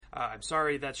I'm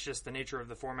sorry, that's just the nature of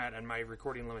the format and my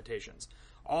recording limitations.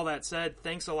 All that said,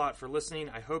 thanks a lot for listening.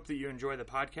 I hope that you enjoy the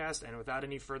podcast, and without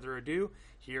any further ado,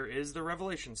 here is the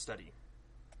Revelation study.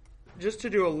 Just to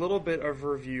do a little bit of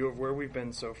review of where we've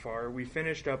been so far, we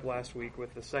finished up last week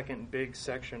with the second big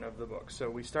section of the book. So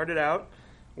we started out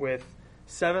with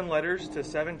 7 letters to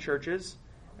 7 churches,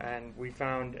 and we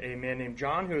found a man named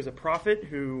John who is a prophet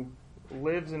who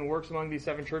lives and works among these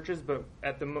 7 churches, but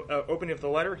at the opening of the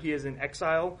letter, he is in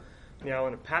exile on the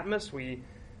island of Patmos. We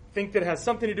think that it has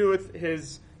something to do with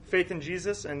his faith in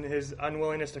Jesus and his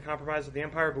unwillingness to compromise with the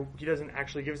empire, but he doesn't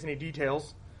actually give us any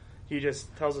details. He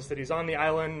just tells us that he's on the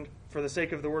island for the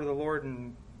sake of the word of the Lord,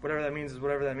 and whatever that means is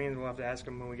whatever that means. We'll have to ask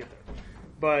him when we get there.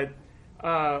 But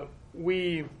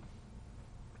we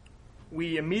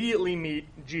immediately meet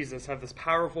Jesus, have this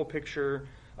powerful picture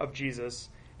of Jesus,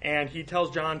 and he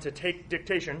tells John to take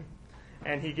dictation,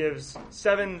 and he gives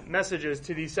 7 messages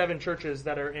to these 7 churches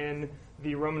that are in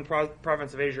the Roman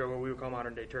province of Asia, what we would call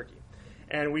modern-day Turkey.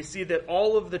 And we see that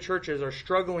all of the churches are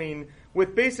struggling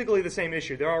with basically the same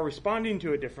issue. They're all responding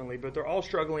to it differently, but they're all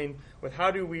struggling with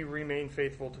how do we remain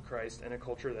faithful to Christ in a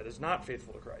culture that is not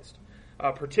faithful to Christ.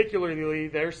 Particularly,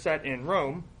 they're set in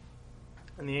Rome,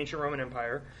 in the ancient Roman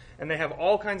Empire, and they have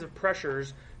all kinds of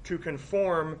pressures to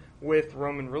conform with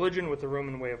Roman religion, with the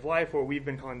Roman way of life, what we've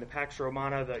been calling the Pax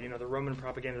Romana, the Roman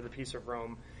propaganda of the peace of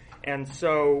Rome. And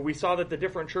so we saw that the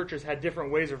different churches had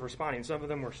different ways of responding. Some of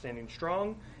them were standing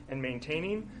strong and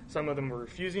maintaining. Some of them were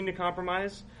refusing to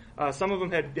compromise. Some of them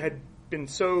had been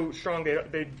so strong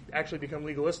they'd actually become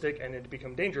legalistic and had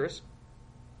become dangerous.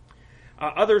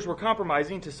 Others were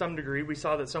compromising to some degree. We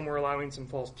saw that some were allowing some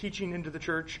false teaching into the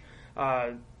church.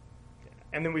 And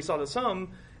then we saw that some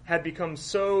had become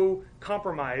so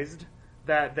compromised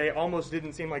that they almost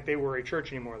didn't seem like they were a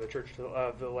church anymore, the church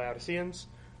of the Laodiceans,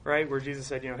 right, where Jesus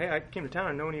said, hey, I came to town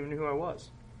and no one even knew who I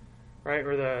was, right?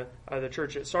 Or the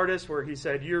church at Sardis, where he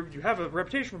said, you have a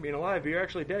reputation for being alive, but you're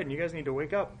actually dead, and you guys need to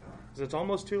wake up, because it's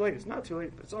almost too late. It's not too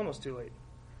late, but it's almost too late.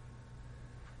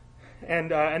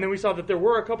 And then we saw that there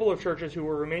were a couple of churches who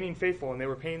were remaining faithful, and they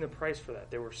were paying the price for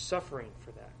that. They were suffering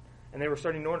for that. And they were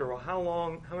starting to wonder, well, how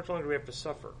much longer do we have to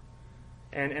suffer?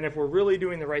 And if we're really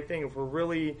doing the right thing, if we're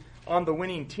really on the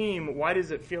winning team, why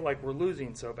does it feel like we're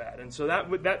losing so bad? And so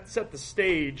that set the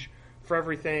stage for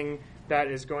everything that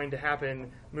is going to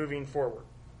happen moving forward.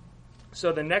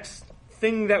 So the next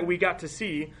thing that we got to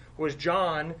see was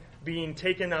John being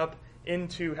taken up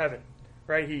into heaven.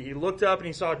 Right? He looked up and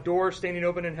he saw a door standing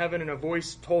open in heaven, and a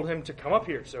voice told him to come up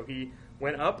here. So he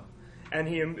went up, and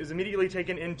he is immediately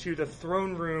taken into the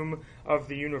throne room of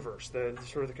the universe, the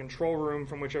sort of the control room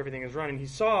from which everything is run. And he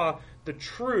saw the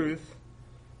truth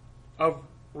of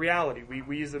reality.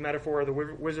 We use the metaphor of the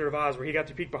Wizard of Oz, where he got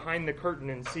to peek behind the curtain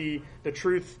and see the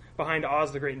truth behind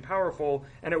Oz the Great and Powerful,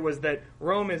 and it was that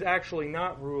Rome is actually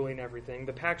not ruling everything.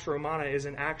 The Pax Romana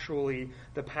isn't actually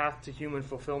the path to human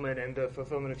fulfillment and the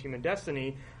fulfillment of human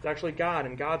destiny. It's actually God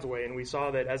and God's way, and we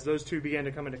saw that as those two began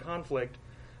to come into conflict,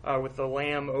 with the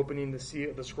Lamb opening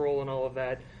the scroll and all of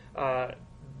that,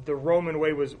 the Roman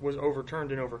way was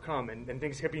overturned and overcome, and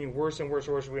things kept getting worse and worse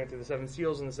and worse. We went through the 7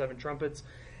 seals and the 7 trumpets.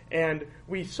 And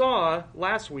we saw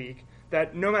last week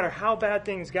that no matter how bad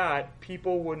things got,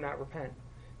 people would not repent.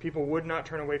 People would not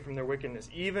turn away from their wickedness,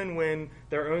 even when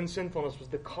their own sinfulness was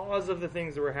the cause of the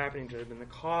things that were happening to them and the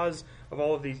cause of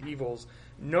all of these evils.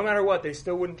 No matter what, they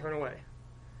still wouldn't turn away.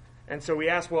 And so we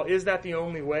asked, well, is that the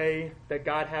only way that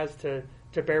God has to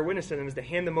bear witness to them, is to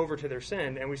hand them over to their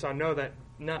sin? And we saw no,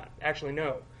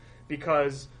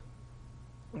 because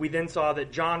we then saw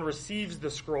that John receives the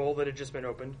scroll that had just been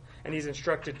opened, and he's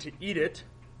instructed to eat it,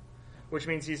 which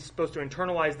means he's supposed to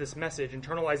internalize this message,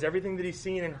 internalize everything that he's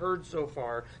seen and heard so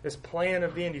far, this plan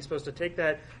of the end. He's supposed to take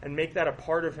that and make that a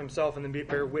part of himself and then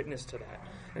bear witness to that.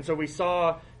 And so we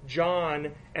saw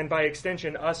John, and by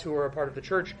extension us who are a part of the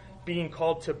church, being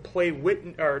called to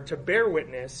to bear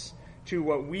witness to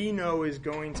what we know is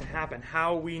going to happen,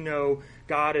 how we know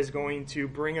God is going to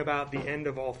bring about the end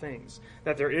of all things.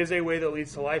 That there is a way that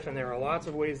leads to life, and there are lots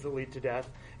of ways that lead to death.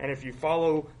 And if you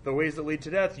follow the ways that lead to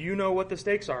death, you know what the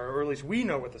stakes are, or at least we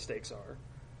know what the stakes are,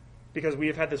 because we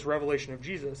have had this revelation of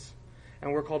Jesus,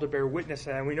 and we're called to bear witness to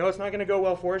that. And we know it's not going to go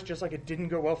well for us, just like it didn't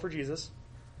go well for Jesus.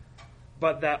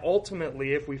 But that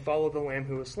ultimately, if we follow the Lamb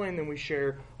who was slain, then we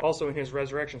share also in his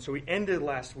resurrection. So we ended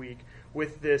last week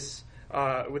with this.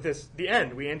 The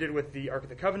end. We ended with the Ark of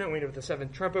the Covenant. We ended with the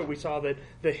 7th trumpet. We saw that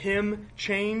the hymn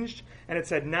changed, and it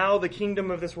said, now the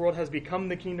kingdom of this world has become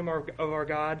the kingdom of our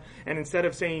God. And instead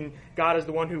of saying God is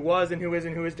the one who was and who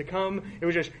is to come, it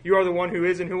was just, you are the one who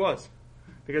is and who was.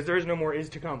 Because there is no more is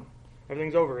to come.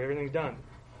 Everything's over. Everything's done.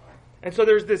 And so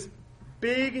there's this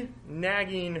big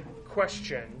nagging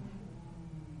question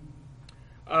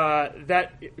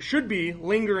that should be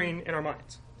lingering in our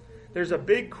minds. There's a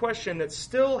big question that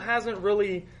still hasn't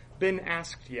really been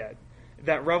asked yet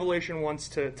that Revelation wants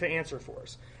to answer for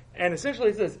us. And essentially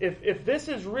it's this: if this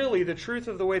is really the truth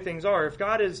of the way things are, if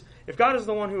God is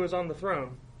the one who is on the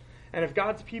throne, and if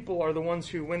God's people are the ones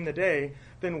who win the day,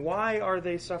 then why are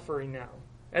they suffering now?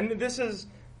 And this is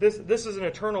an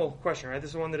eternal question, right?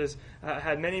 This is one that has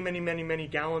had many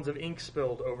gallons of ink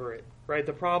spilled over it, right?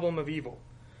 The problem of evil.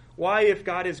 Why, if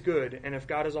God is good and if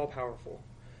God is all powerful,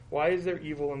 why is there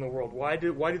evil in the world? Why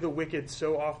do the wicked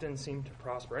so often seem to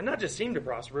prosper? And not just seem to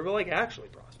prosper, but like actually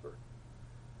prosper.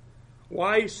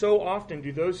 Why so often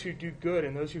do those who do good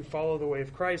and those who follow the way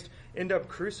of Christ end up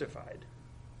crucified?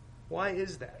 Why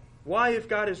is that? Why, if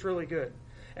God is really good?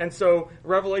 And so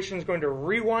Revelation is going to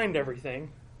rewind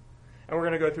everything, and we're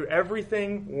going to go through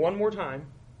everything one more time,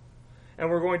 and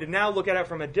we're going to now look at it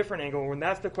from a different angle. And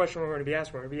that's the question we're going to be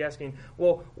asking. We're going to be asking,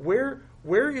 well, where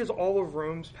is all of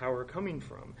Rome's power coming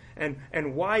from?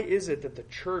 And why is it that the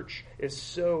church is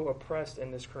so oppressed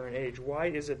in this current age? Why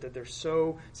is it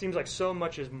that seems like so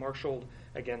much is marshaled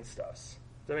against us?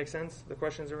 Does that make sense? The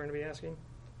questions we're going to be asking?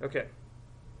 Okay.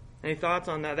 Any thoughts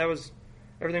on that? That was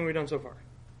everything we've done so far.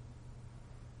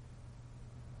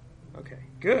 Okay,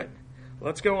 good.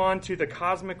 Let's go on to the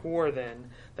cosmic war then.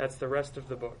 That's the rest of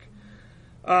the book.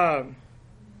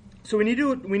 So we need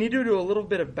to do a little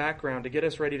bit of background to get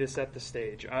us ready to set the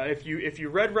stage. If you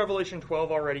read Revelation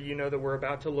 12 already, you know that we're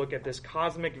about to look at this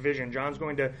cosmic vision. John's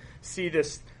going to see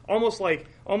this almost like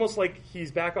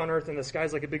he's back on Earth and the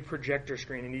sky's like a big projector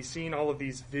screen, and he's seeing all of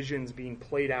these visions being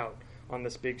played out on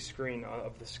this big screen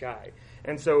of the sky.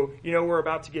 And so, we're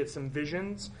about to get some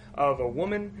visions of a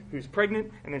woman who's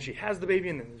pregnant, and then she has the baby,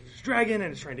 and then there's this dragon,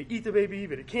 and it's trying to eat the baby,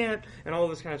 but it can't, and all of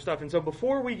this kind of stuff. And so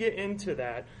before we get into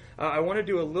that, I want to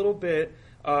do a little bit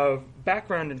of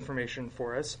background information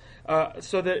for us,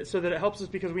 so that it helps us,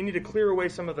 because we need to clear away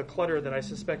some of the clutter that I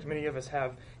suspect many of us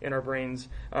have in our brains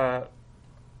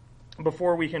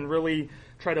before we can really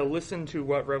try to listen to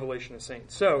what Revelation is saying.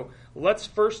 So let's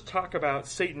first talk about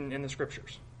Satan in the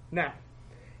Scriptures. Now,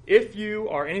 if you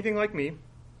are anything like me,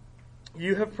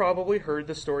 you have probably heard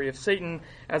the story of Satan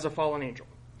as a fallen angel.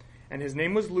 And his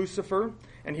name was Lucifer,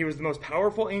 and he was the most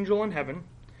powerful angel in heaven.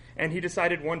 And he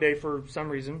decided one day, for some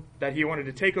reason, that he wanted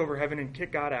to take over heaven and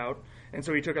kick God out. And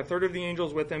so he took a third of the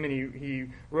angels with him, and he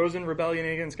rose in rebellion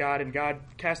against God, and God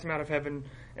cast him out of heaven,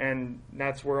 and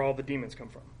that's where all the demons come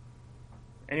from.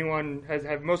 Anyone,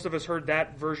 have most of us heard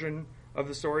that version of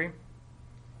the story?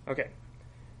 Okay.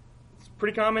 It's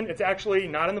pretty common. It's actually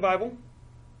not in the Bible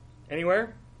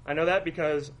anywhere. I know that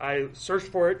because I searched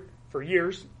for it for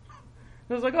years.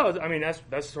 I was like, that's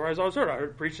the story I've always heard. I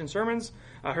heard preached in sermons.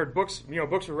 I heard books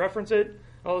would reference it,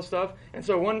 all this stuff. And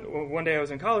so one day I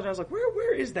was in college, and I was like,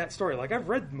 where is that story? Like, I've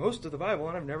read most of the Bible,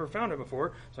 and I've never found it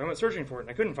before. So I went searching for it, and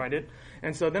I couldn't find it.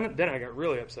 And so then I got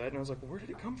really upset, and I was like, where did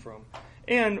it come from?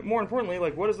 And more importantly,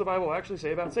 like, what does the Bible actually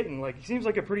say about Satan? Like, he seems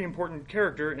like a pretty important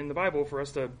character in the Bible for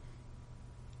us to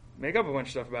make up a bunch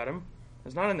of stuff about him.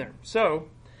 It's not in there. So,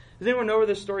 does anyone know where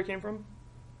this story came from?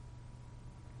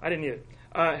 I didn't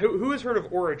either. Who has heard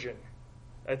of Origen?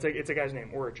 It's a guy's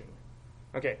name, Origen.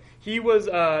 Okay, he was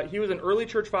an early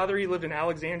church father. He lived in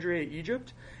Alexandria,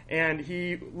 Egypt, and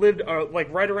he lived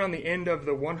like right around the end of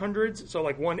the 100s, so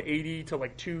like 180 to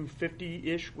like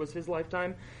 250-ish was his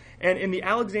lifetime. And in the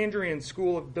Alexandrian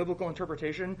school of biblical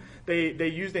interpretation, they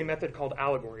used a method called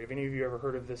allegory. Have any of you ever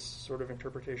heard of this sort of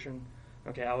interpretation?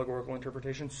 Okay, allegorical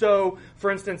interpretation. So, for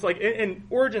instance, like, and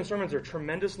Origen's sermons are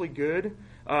tremendously good.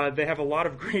 They have a lot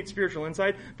of great spiritual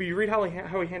insight. But you read how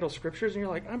he handles scriptures, and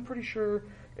you're like, I'm pretty sure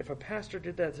if a pastor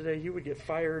did that today, he would get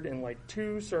fired in like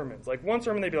 2 sermons. Like, one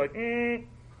sermon, they'd be like, I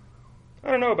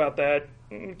don't know about that.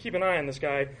 Keep an eye on this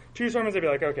guy. 2 sermons, they'd be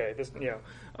like, okay, this,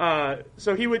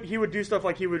 So he would do stuff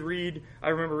like he would read. I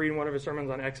remember reading one of his sermons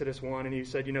on Exodus 1, and he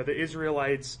said, the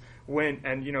Israelites went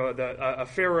and a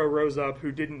Pharaoh rose up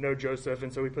who didn't know Joseph,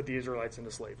 and so he put the Israelites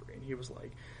into slavery. And he was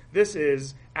like, this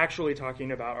is actually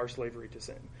talking about our slavery to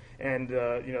sin. And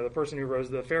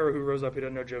the Pharaoh who rose up who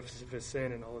doesn't know Joseph's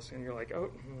sin and all this, and you're like,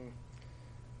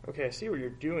 okay, I see what you're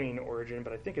doing, Origen,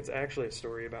 but I think it's actually a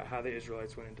story about how the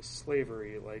Israelites went into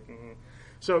slavery.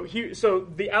 So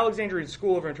the Alexandrian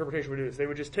school of interpretation would do this. They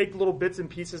would just take little bits and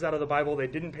pieces out of the Bible. They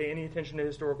didn't pay any attention to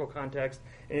historical context,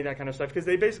 any of that kind of stuff, because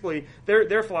they basically,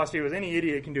 their philosophy was any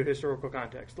idiot can do historical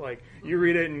context. Like, you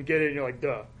read it and get it, and you're like,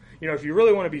 duh. If you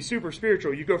really want to be super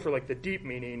spiritual, you go for like the deep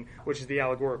meaning, which is the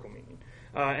allegorical meaning.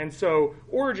 And so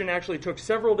Origen actually took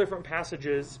several different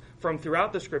passages from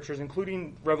throughout the scriptures,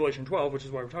 including Revelation 12, which is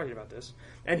why we're talking about this,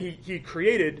 and he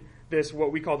created this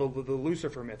what we call the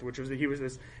Lucifer myth, which was that he was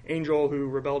this angel who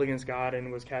rebelled against God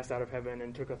and was cast out of heaven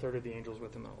and took a third of the angels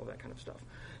with him and all that kind of stuff.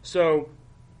 So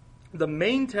the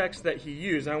main text that he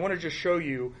used, and I want to just show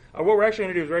you, what we're actually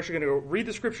going to do is we're actually going to go read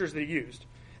the scriptures that he used.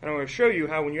 And I'm going to show you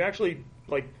how when you actually,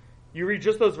 you read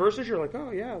just those verses, you're like,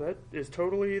 oh yeah, that is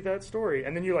totally that story.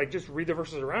 And then you just read the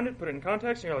verses around it, put it in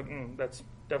context, and you're like, that's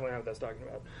definitely not what that's talking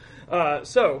about.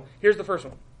 So here's the first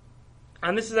one.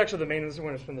 And this is actually the main one I'm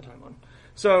going to spend the time on.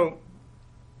 So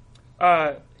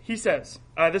he says,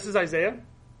 this is Isaiah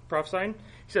prophesying.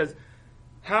 He says,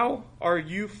 "How are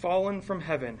you fallen from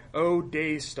heaven, O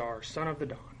day star, son of the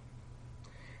dawn?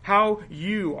 How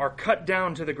you are cut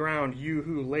down to the ground, you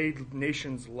who laid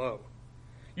nations low.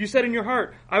 You said in your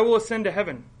heart, I will ascend to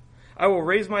heaven. I will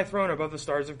raise my throne above the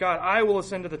stars of God. I will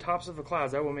ascend to the tops of the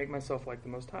clouds. I will make myself like the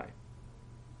Most High.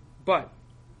 But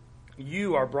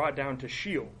you are brought down to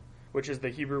Sheol," which is the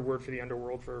Hebrew word for the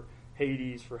underworld, for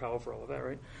Hades, for hell, for all of that,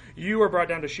 right? "You are brought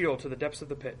down to Sheol, to the depths of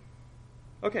the pit."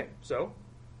 Okay, so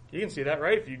you can see that,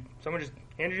 right? If someone just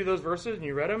handed you those verses and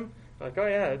you read them, like, oh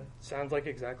yeah, it sounds like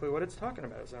exactly what it's talking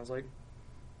about. It sounds like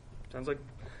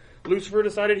Lucifer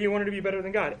decided he wanted to be better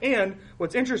than God. And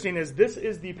what's interesting is this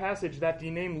is the passage that the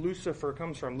name Lucifer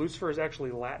comes from. Lucifer is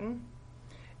actually Latin.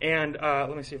 And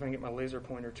let me see if I can get my laser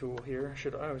pointer tool here.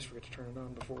 I always forget to turn it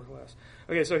on before class.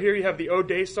 Okay, so here you have the O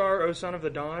day star, O son of the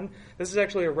dawn. This is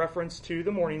actually a reference to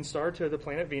the morning star, to the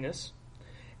planet Venus.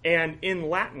 And in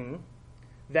Latin,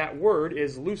 that word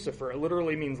is Lucifer. It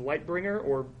literally means light bringer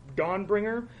or dawn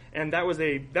bringer, and that was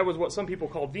what some people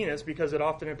called Venus because it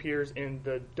often appears in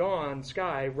the dawn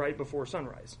sky right before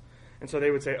sunrise. And so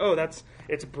they would say, oh,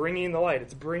 it's bringing the light,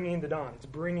 it's bringing the dawn, it's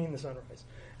bringing the sunrise.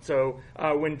 So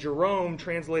when Jerome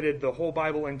translated the whole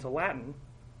Bible into Latin,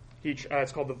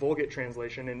 it's called the Vulgate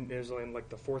translation, and it was in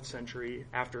the 4th century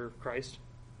after Christ.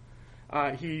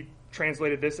 He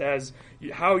translated this as,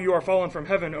 "How you are fallen from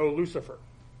heaven, O Lucifer."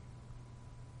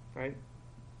 Right?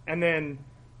 And then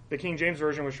the King James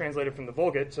Version was translated from the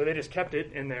Vulgate, so they just kept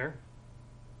it in there.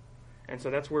 And so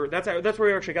that's where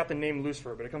we actually got the name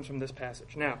Lucifer, but it comes from this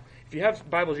passage. Now, if you have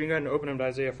Bibles, you can go ahead and open them to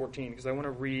Isaiah 14, because I want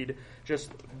to read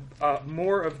just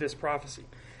more of this prophecy.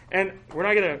 And we're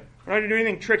not going to do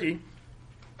anything tricky.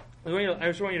 I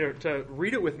just want you to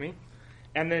read it with me,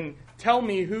 and then tell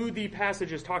me who the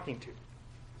passage is talking to.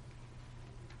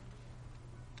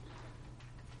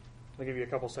 I'll give you a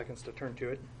couple seconds to turn to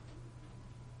it.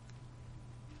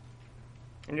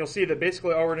 And you'll see that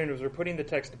basically all we're doing is we're putting the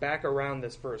text back around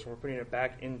this verse, and we're putting it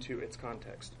back into its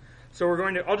context. So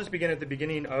I'll just begin at the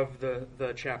beginning of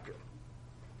the chapter.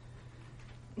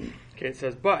 Okay, it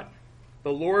says, "But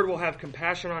the Lord will have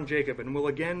compassion on Jacob, and will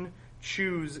again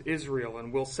choose Israel,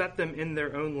 and will set them in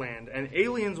their own land, and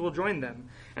aliens will join them,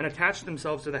 and attach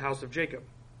themselves to the house of Jacob.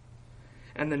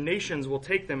 And the nations will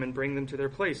take them and bring them to their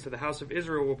place. To the house of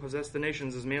Israel will possess the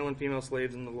nations as male and female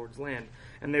slaves in the Lord's land.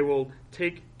 And they will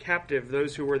take captive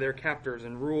those who were their captors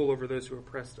and rule over those who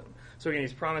oppressed them." So again,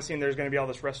 he's promising there's going to be all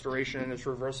this restoration and this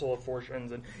reversal of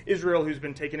fortunes. And Israel, who's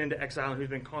been taken into exile and who's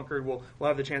been conquered, will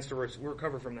have the chance to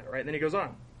recover from that, right? And then he goes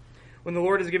on. "When the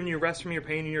Lord has given you rest from your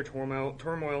pain and your turmoil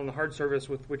and the hard service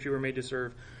with which you were made to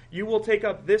serve, you will take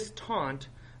up this taunt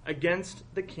against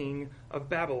the king of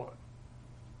Babylon.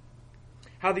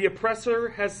 How the oppressor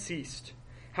has ceased,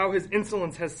 how his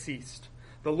insolence has ceased.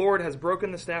 The Lord has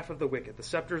broken the staff of the wicked, the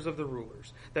scepters of the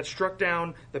rulers, that struck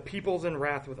down the peoples in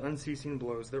wrath with unceasing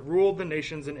blows, that ruled the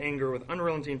nations in anger with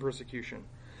unrelenting persecution.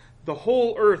 The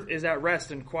whole earth is at rest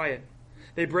and quiet.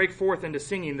 They break forth into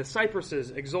singing. The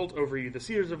cypresses exult over you, the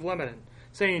cedars of Lebanon,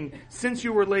 saying, 'Since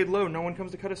you were laid low, no one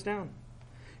comes to cut us down.'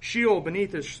 Sheol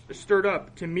beneath is stirred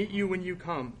up to meet you when you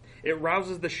come. It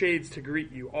rouses the shades to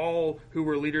greet you, all who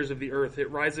were leaders of the earth.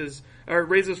 It raises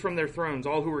from their thrones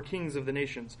all who were kings of the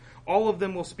nations. All of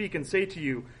them will speak and say to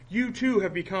you, 'You too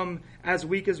have become as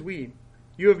weak as we.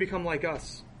 You have become like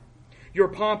us.' Your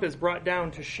pomp is brought down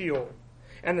to Sheol,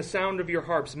 and the sound of your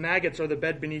harps. Maggots are the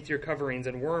bed beneath your coverings,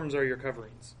 and worms are your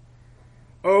coverings.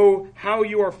 Oh, how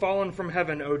you are fallen from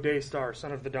heaven, O day star,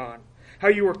 son of the dawn. How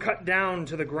you were cut down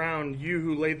to the ground, you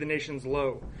who laid the nations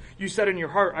low. You said in your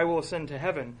heart, I will ascend to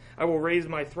heaven. I will raise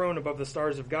my throne above the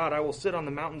stars of God. I will sit on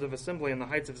the mountains of assembly and the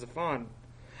heights of Zaphon.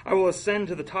 I will ascend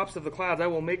to the tops of the clouds. I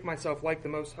will make myself like the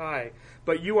Most High.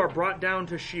 But you are brought down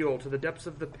to Sheol, to the depths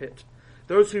of the pit.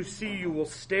 Those who see you will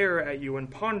stare at you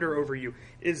and ponder over you.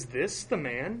 Is this the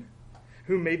man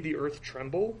who made the earth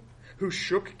tremble? Who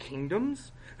shook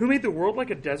kingdoms? Who made the world like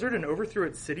a desert and overthrew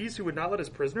its cities? Who would not let his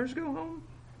prisoners go home?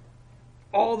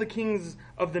 All the kings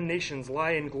of the nations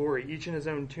lie in glory, each in his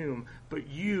own tomb. But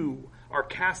you are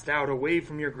cast out away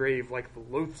from your grave like the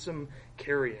loathsome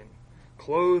carrion.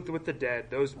 clothed with the dead,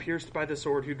 those pierced by the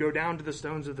sword, who go down to the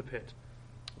stones of the pit,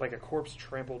 like a corpse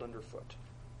trampled underfoot.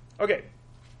 Okay.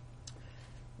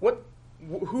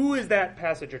 Who is that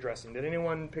passage addressing? Did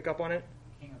anyone pick up on it?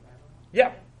 King of Babylon.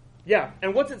 Yeah. Yeah.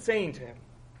 And what's it saying to him?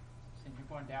 Saying you're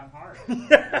going down hard.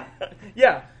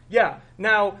 Yeah.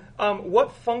 Now,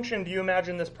 what function do you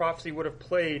imagine this prophecy would have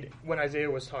played when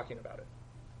Isaiah was talking about it?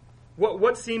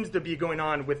 What seems to be going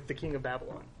on with the king of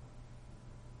Babylon?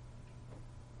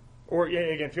 Or,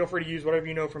 again, feel free to use whatever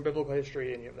you know from biblical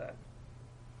history, any of that.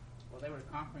 Well, they were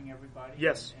conquering everybody.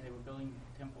 Yes. And they were building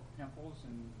temples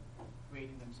and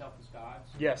creating themselves as gods.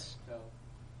 Yes. So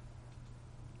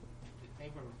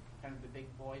they were kind of the big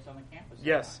boys on the campus.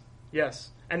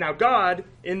 Yes. And now God,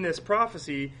 in this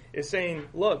prophecy, is saying,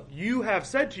 look, you have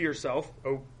said to yourself,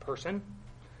 O person,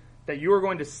 that you are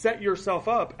going to set yourself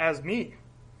up as me.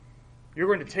 You're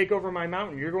going to take over my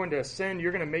mountain. You're going to ascend.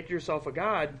 You're going to make yourself a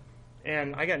god.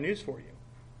 And I got news for you.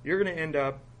 You're going to end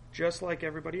up just like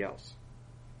everybody else.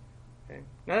 Okay?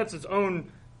 Now that's its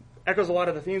own, echoes a lot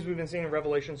of the themes we've been seeing in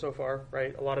Revelation so far,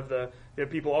 right? A lot of the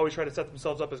people always try to set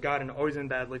themselves up as God and always end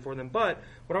badly for them. But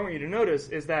what I want you to notice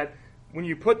is that when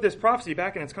you put this prophecy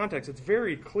back in its context, it's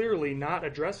very clearly not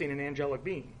addressing an angelic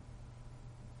being.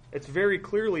 It's very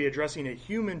clearly addressing a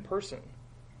human person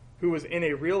who was in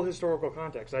a real historical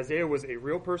context. Isaiah was a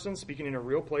real person speaking in a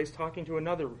real place, talking to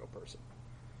another real person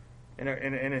in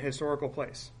a historical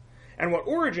place. And what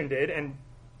Origen did, and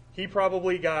he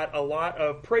probably got a lot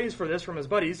of praise for this from his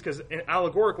buddies, because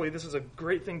allegorically this is a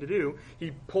great thing to do.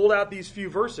 He pulled out these few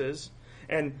verses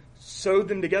and sewed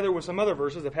them together with some other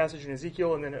verses, a passage in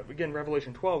Ezekiel, and then again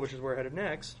Revelation 12, which is where we're headed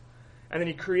next. And then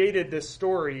he created this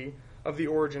story of the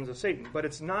origins of Satan. But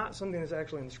it's not something that's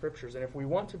actually in the Scriptures. And if we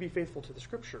want to be faithful to the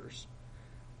Scriptures,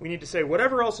 we need to say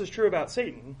whatever else is true about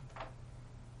Satan,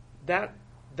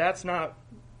 that's not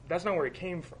where he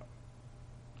came from.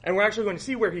 And we're actually going to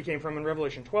see where he came from in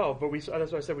Revelation 12, but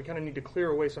that's why I said we kind of need to clear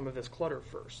away some of this clutter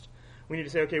first. We need to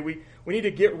say, okay, we need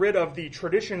to get rid of the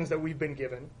traditions that we've been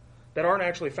given that aren't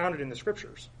actually founded in the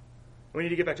Scriptures. We need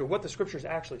to get back to what the Scriptures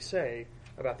actually say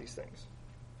about these things.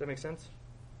 Does that make sense?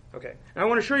 Okay. And I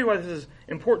want to show you why this is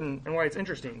important and why it's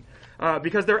interesting.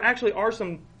 Because there actually are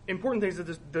some important things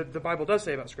that the Bible does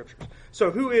say about Scriptures.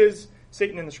 So who is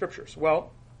Satan in the Scriptures?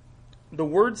 Well, the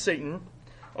word Satan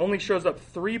only shows up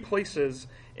 3 places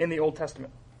in the Old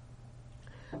Testament.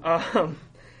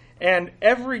 And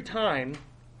every time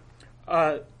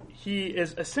he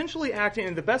is essentially acting,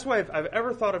 and the best way I've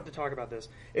ever thought of to talk about this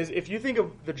is if you think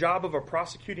of the job of a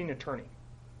prosecuting attorney.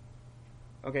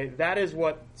 Okay, that is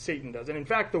what Satan does. And in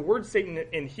fact, the word Satan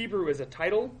in Hebrew is a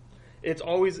title. It's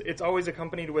always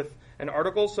accompanied with an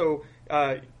article. So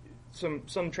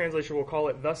some translation will call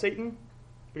it the Satan,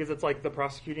 because it's like the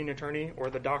prosecuting attorney or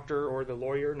the doctor or the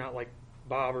lawyer, not like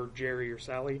Bob or Jerry or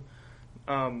Sally.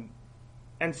 And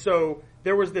so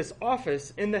there was this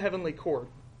office in the heavenly court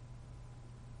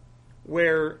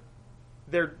where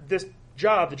this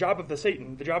job, the job of the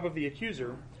Satan, the job of the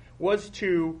accuser, was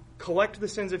to collect the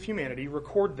sins of humanity,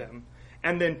 record them,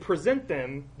 and then present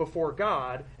them before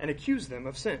God and accuse them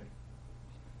of sin.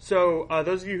 So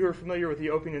those of you who are familiar with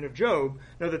the opening of Job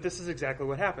know that this is exactly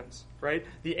what happens, right?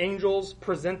 The angels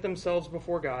present themselves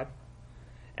before God,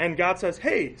 and God says,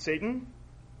 "Hey, Satan,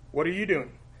 what are you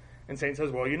doing?" And Satan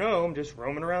says, "Well, I'm just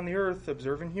roaming around the earth,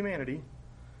 observing humanity."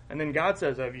 And then God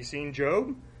says, "Have you seen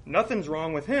Job? Nothing's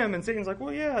wrong with him." And Satan's like,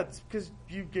 "Well, yeah, it's because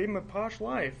you gave him a posh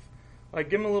life. Like,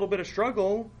 give him a little bit of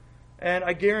struggle, and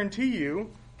I guarantee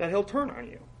you that he'll turn on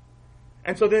you."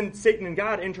 And so then Satan and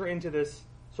God enter into this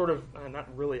sort of, not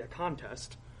really a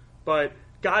contest, but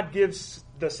God gives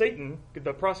the Satan,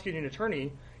 the prosecuting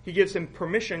attorney, he gives him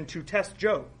permission to test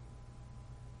Job.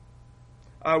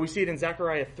 We see it in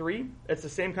Zechariah 3. It's the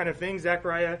same kind of thing.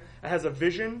 Zechariah has a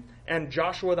vision, and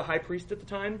Joshua, the high priest at the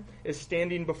time, is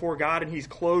standing before God, and he's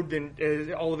clothed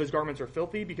in, all of his garments are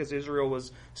filthy because Israel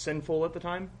was sinful at the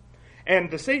time.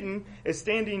 And the Satan is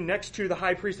standing next to the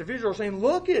high priest of Israel saying,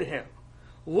 "Look at him.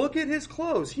 Look at his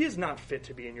clothes. He is not fit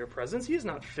to be in your presence. He is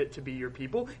not fit to be your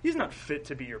people. He's not fit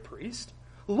to be your priest.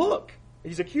 Look."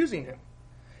 He's accusing him.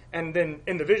 And then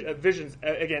in the visions,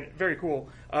 again, very cool,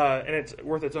 and it's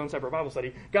worth its own separate Bible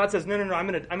study. God says, no, I'm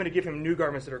going to give him new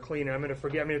garments that are clean, and I'm going to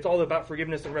forgive. I mean, it's all about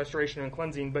forgiveness and restoration and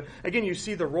cleansing. But again, you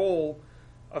see the role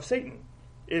of Satan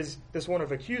is this one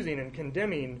of accusing and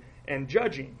condemning and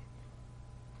judging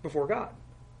before God.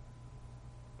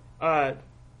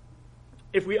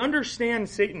 If we understand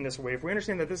Satan this way, if we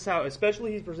understand that this is how,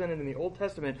 especially he's presented in the Old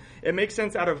Testament, it makes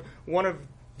sense out of one of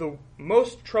the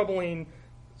most troubling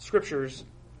scriptures,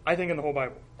 I think, in the whole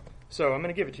Bible. So I'm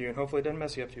going to give it to you, and hopefully it doesn't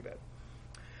mess you up too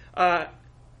bad.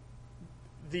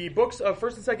 the books of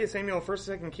 1st and 2nd Samuel and 1st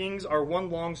and 2nd Kings are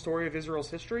one long story of Israel's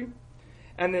history.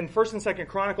 And then 1st and 2nd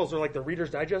Chronicles are like the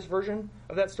Reader's Digest version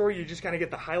of that story. You just kind of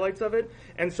get the highlights of it.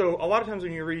 And so a lot of times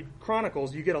when you read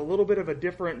Chronicles, you get a little bit of a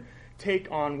different take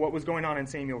on what was going on in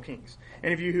Samuel Kings.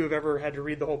 Any of you who have ever had to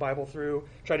read the whole Bible through,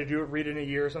 try to do it, read it in a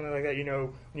year or something like that, you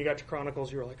know, when you got to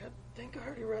Chronicles, you were like, I think I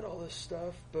already read all this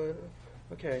stuff, but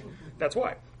okay. That's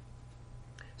why.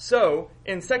 So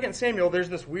in 2nd Samuel, there's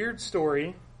this weird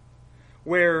story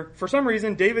where, for some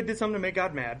reason, David did something to make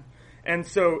God mad. And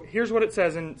so here's what it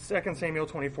says in 2 Samuel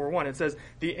 24:1. It says,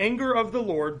 the anger of the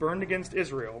Lord burned against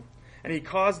Israel, and he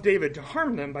caused David to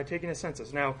harm them by taking a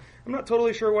census. Now, I'm not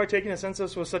totally sure why taking a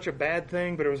census was such a bad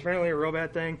thing, but it was apparently a real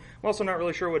bad thing. I'm also not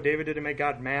really sure what David did to make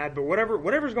God mad, but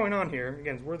whatever's going on here,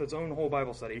 again, it's worth its own whole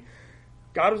Bible study.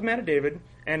 God was mad at David,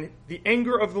 and the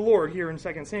anger of the Lord here in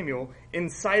 2 Samuel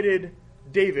incited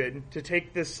David to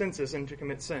take this census and to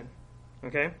commit sin.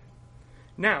 Okay?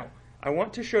 Now, I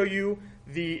want to show you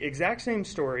the exact same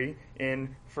story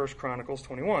in 1 Chronicles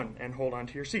 21, and hold on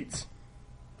to your seats.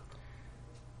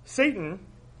 Satan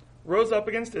rose up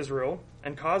against Israel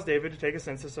and caused David to take a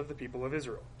census of the people of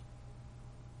Israel.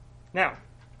 Now,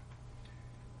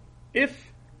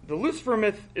 if the Lucifer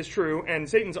myth is true, and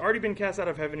Satan's already been cast out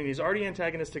of heaven, and he's already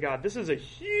antagonist to God, this is a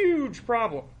huge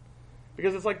problem.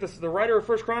 Because it's like this, the writer of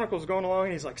 1 Chronicles going along,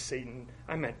 and he's like, Satan,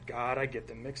 I meant God, I get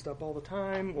them mixed up all the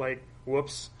time, like,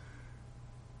 whoops.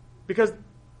 Because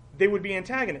they would be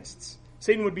antagonists.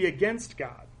 Satan would be against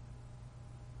God.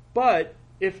 But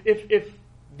if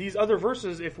these other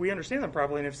verses, if we understand them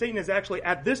properly, and if Satan is actually,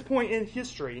 at this point in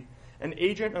history, an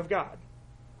agent of God,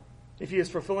 if he is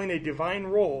fulfilling a divine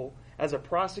role as a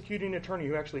prosecuting attorney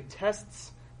who actually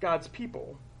tests God's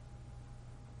people,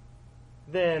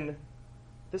 then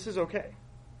this is okay.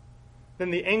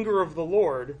 Then the anger of the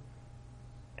Lord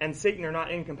and Satan are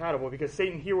not incompatible, because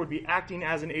Satan here would be acting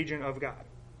as an agent of God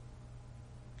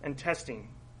and testing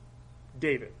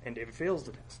David, and David fails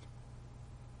the test.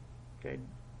 Okay?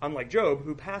 Unlike Job,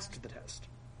 who passed the test.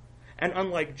 And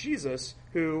unlike Jesus,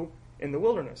 who, in the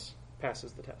wilderness,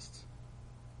 passes the tests.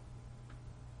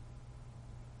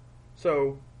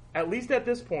 So, at least at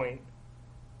this point,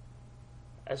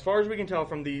 as far as we can tell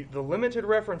from the limited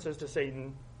references to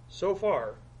Satan so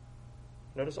far,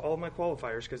 notice all of my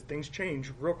qualifiers because things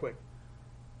change real quick.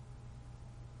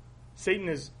 Satan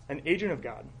is an agent of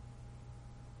God,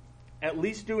 at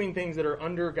least doing things that are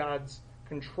under God's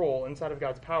control, inside of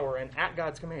God's power, and at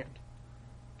God's command.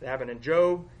 It happened in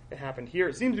Job, it happened here,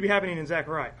 it seems to be happening in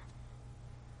Zechariah.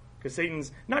 Because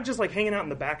Satan's not just like hanging out in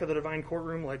the back of the divine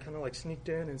courtroom, like kind of like sneaked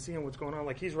in and seeing what's going on.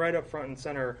 Like he's right up front and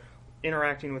center,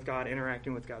 interacting with God,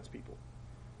 interacting with God's people.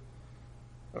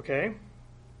 Okay?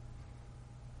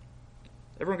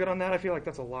 Everyone good on that? I feel like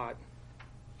that's a lot.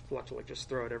 It's a lot to like just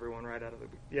throw at everyone right out of the...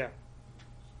 Yeah.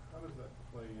 How does that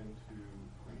play into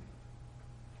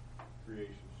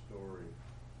creation story?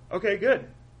 Okay, good.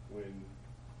 When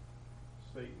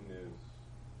Satan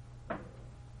is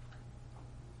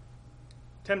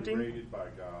tempting, berated by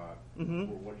God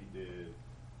for what he did,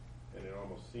 and it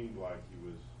almost seemed like he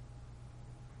was,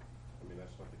 I mean,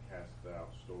 that's not the cast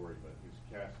out story, but he was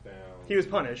cast down. He was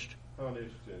punished. And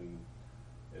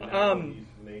now he's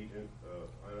an agent.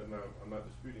 I'm not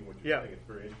disputing what you're saying. It's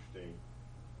very interesting.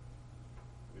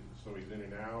 So he's in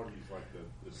and out. He's like the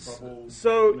trouble.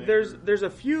 So maker. there's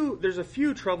a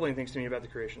few troubling things to me about the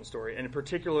creation story, and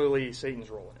particularly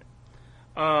Satan's role in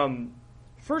it.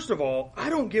 First of all, I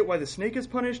don't get why the snake is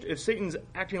punished if Satan's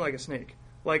acting like a snake.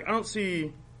 Like I don't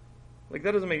see, like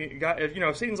that doesn't make it.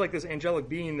 If Satan's like this angelic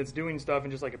being that's doing stuff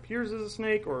and just like appears as a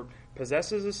snake or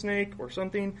possesses a snake or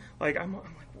something. Like I'm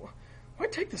like, why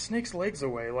take the snake's legs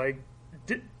away? Like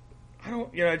I don't,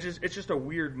 it's just a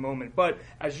weird moment. But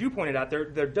as you pointed out,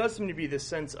 there does seem to be this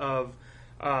sense of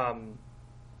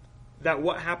that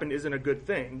what happened isn't a good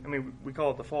thing. I mean, we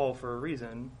call it the fall for a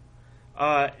reason.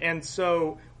 And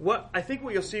so what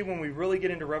you'll see when we really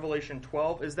get into Revelation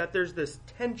 12 is that there's this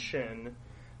tension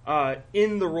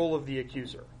in the role of the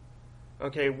accuser.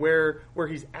 Okay, where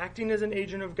he's acting as an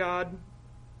agent of God,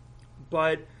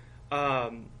 but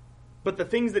the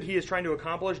things that he is trying to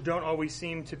accomplish don't always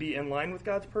seem to be in line with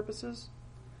God's purposes.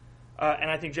 And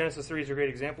I think Genesis 3 is a great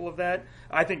example of that.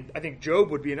 I think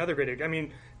Job would be another great example. I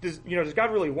mean, does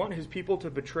God really want his people to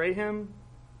betray him?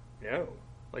 No.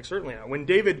 Like, certainly not. When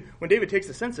David takes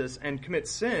the census and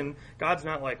commits sin, God's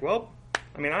not like, well,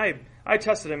 I mean, I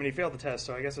tested him and he failed the test,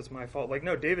 so I guess it's my fault. Like,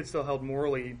 no, David's still held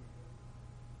morally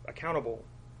accountable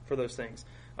for those things.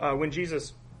 When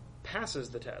Jesus passes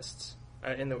the tests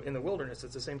in the wilderness,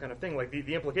 it's the same kind of thing. Like,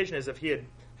 the implication is if he had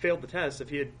failed the test, if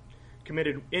he had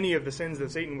committed any of the sins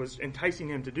that Satan was enticing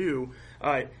him to do,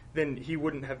 then he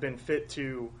wouldn't have been fit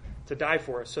to die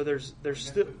for us. So there's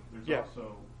still there's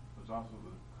also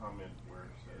the comment where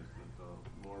it says that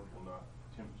the Lord will not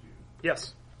tempt you.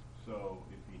 Yes. So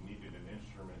if he needed an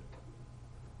instrument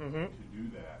Mm-hmm. to do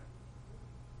that,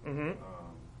 Mm-hmm.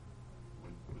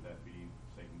 would that be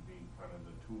Satan being kind of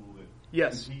the tool that?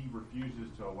 Yes. If he refuses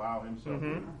to allow himself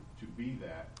to be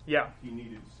that. Yeah. He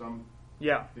needed some.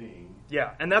 Yeah. Thing.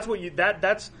 Yeah, and that's what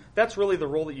that's really the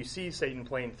role that you see Satan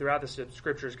playing throughout the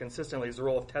scriptures consistently, is the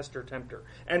role of tester, tempter.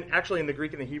 And actually in the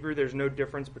Greek and the Hebrew there's no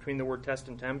difference between the word test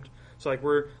and tempt. So I've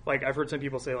heard some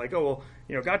people say like, oh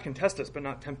well, God can test us but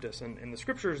not tempt us. And in the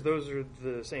scriptures those are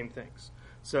the same things.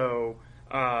 So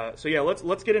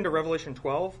let's get into Revelation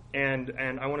 12, and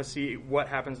I want to see what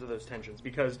happens to those tensions,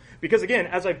 because again,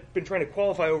 as I've been trying to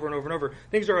qualify over and over and over,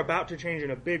 things are about to change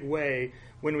in a big way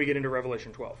when we get into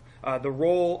Revelation 12. The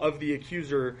role of the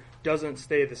accuser doesn't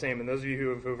stay the same, and those of you who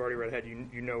have already read ahead,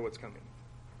 you know what's coming.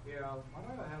 Yeah, I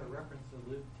might have a reference to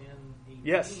Luke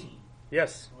 10:18.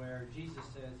 Yes. Where Jesus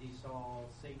says he saw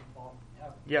Satan fall from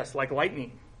heaven. Yes, like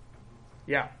lightning.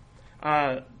 Yeah.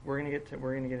 We're gonna get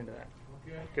into that.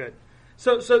 Okay. Good.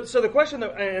 So the question,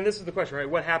 though, and this is the question, right?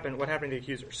 What happened to the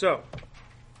accuser? So,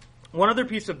 one other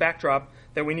piece of backdrop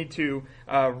that we need to,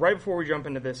 right before we jump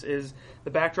into this, is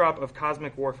the backdrop of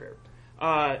cosmic warfare.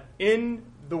 In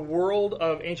the world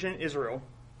of ancient Israel,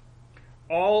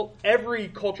 every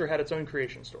culture had its own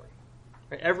creation story.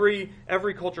 Right?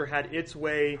 Every culture had its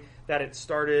way that it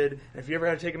started. And if you ever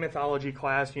had to take a mythology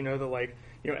class, you know that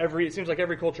it seems like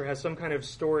every culture has some kind of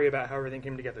story about how everything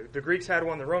came together. The Greeks had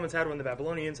one, the Romans had one, the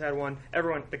Babylonians had one,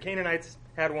 the Canaanites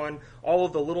had one, all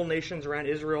of the little nations around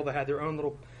Israel that had their own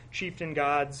little chieftain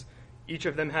gods, each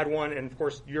of them had one, and of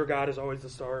course your God is always the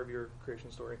star of your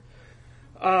creation story.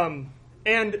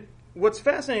 And what's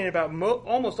fascinating about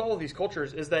almost all of these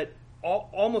cultures is that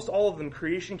almost all of them,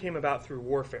 creation came about through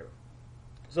warfare.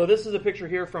 So this is a picture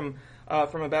here from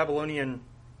a Babylonian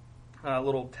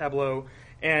little tableau.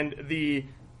 And the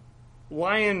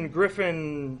lion,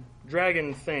 griffin,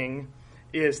 dragon thing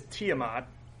is Tiamat.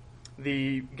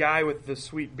 The guy with the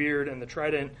sweet beard and the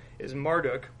trident is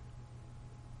Marduk.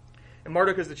 And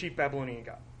Marduk is the chief Babylonian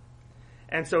god.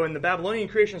 And so in the Babylonian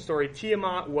creation story,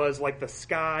 Tiamat was like the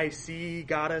sky sea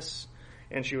goddess,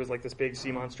 and she was like this big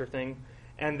sea monster thing.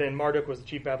 And then Marduk was the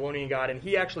chief Babylonian god, and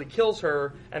he actually kills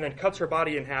her and then cuts her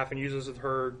body in half and uses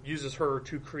her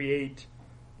to create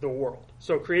the world.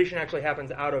 So creation actually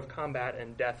happens out of combat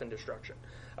and death and destruction.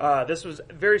 This was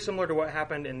very similar to what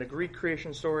happened in the Greek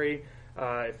creation story.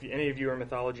 If any of you are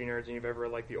mythology nerds and you've ever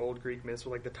read like the old Greek myths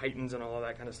with like the Titans and all of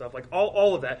that kind of stuff, like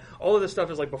all of this stuff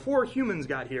is like before humans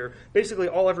got here, basically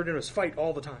all ever did was fight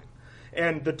all the time.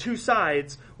 And the two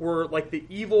sides were like the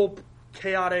evil,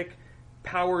 chaotic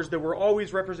powers that were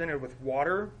always represented with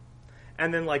water,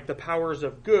 and then like the powers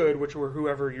of good, which were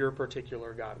whoever your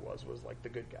particular god was like the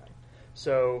good guy.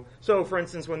 So for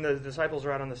instance, when the disciples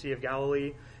are out on the Sea of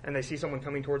Galilee and they see someone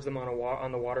coming towards them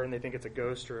on the water and they think it's a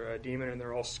ghost or a demon and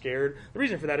they're all scared, the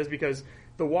reason for that is because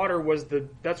the water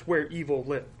that's where evil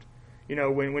lived. You know,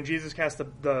 when Jesus cast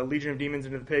the legion of demons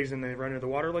into the pigs and they run into the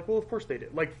water, like, well, of course they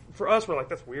did. Like, for us, we're like,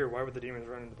 that's weird. Why would the demons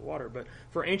run into the water? But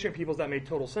for ancient peoples, that made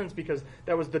total sense because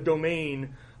that was the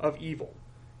domain of evil.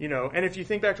 You know, and if you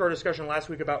think back to our discussion last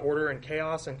week about order and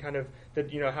chaos and kind of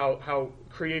how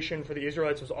creation for the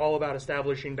Israelites was all about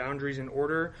establishing boundaries and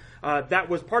order, that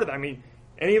was part of that. I mean,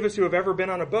 any of us who have ever been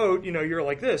on a boat, you know, you're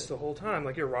like this the whole time,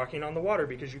 like you're rocking on the water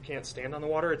because you can't stand on the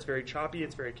water. It's very choppy,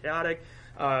 it's very chaotic.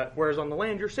 Whereas on the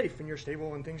land, you're safe and you're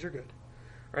stable and things are good,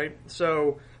 right?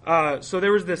 So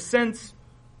there was this sense,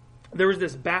 there was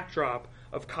this backdrop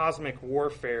of cosmic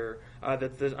warfare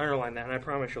that's underlined that, and I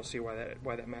promise you'll see why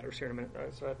that matters here in a minute.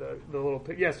 So I have the little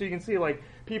so you can see like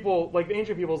people, like the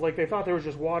ancient peoples, like they thought there was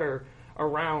just water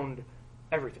around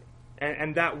everything,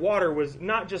 and that water was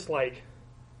not just like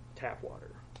tap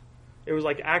water. It was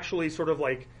like actually sort of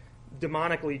like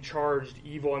demonically charged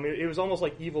evil. I mean, it was almost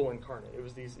like evil incarnate. It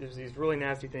was these really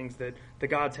nasty things that the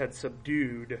gods had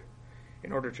subdued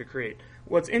in order to create.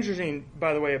 What's interesting,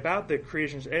 by the way, about the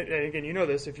creations, and again, you know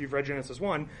this if you've read Genesis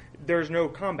 1, there's no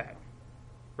combat,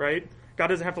 right? God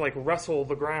doesn't have to like wrestle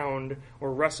the ground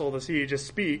or wrestle the sea. He just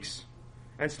speaks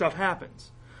and stuff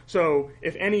happens. So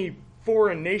if any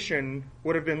foreign nation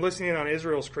would have been listening on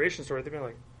Israel's creation story, they'd be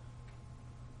like,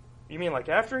 you mean like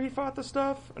after he fought the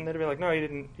stuff? And they'd be like, no, he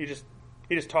didn't. He just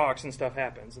talks and stuff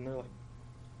happens. And they're like,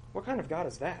 what kind of God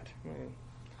is that? I mean,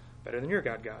 better than your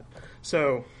God.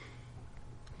 So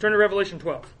turn to Revelation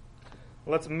 12.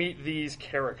 Let's meet these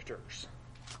characters.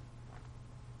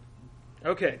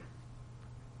 Okay.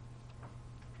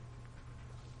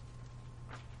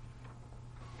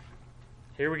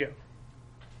 Here we go.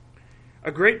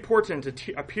 A great portent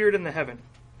appeared in the heaven.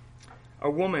 A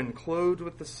woman clothed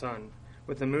with the sun,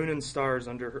 with the moon and stars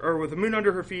under her, or with the moon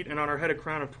under her feet, and on her head a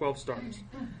crown of 12 stars.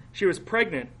 She was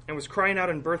pregnant and was crying out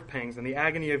in birth pangs and the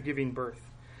agony of giving birth.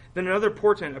 Then another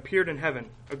portent appeared in heaven,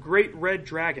 a great red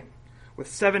dragon, with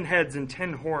 7 heads and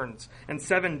 10 horns, and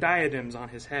 7 diadems on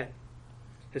his head.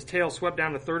 His tail swept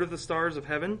down a third of the stars of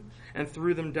heaven and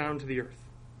threw them down to the earth.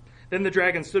 Then the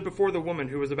dragon stood before the woman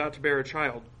who was about to bear a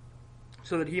child,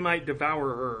 so that he might devour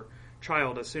her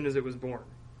child as soon as it was born.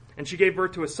 And she gave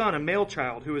birth to a son, a male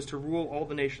child, who was to rule all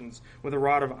the nations with a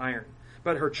rod of iron.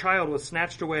 But her child was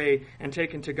snatched away and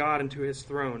taken to God and to his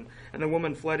throne. And the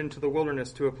woman fled into the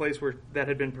wilderness to a place that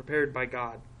had been prepared by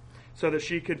God, so that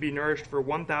she could be nourished for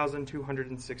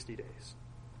 1,260 days.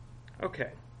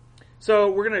 Okay,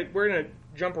 so we're gonna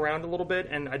jump around a little bit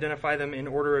and identify them in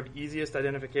order of easiest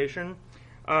identification.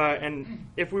 And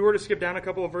if we were to skip down a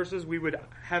couple of verses, we would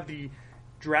have the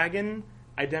dragon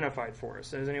identified for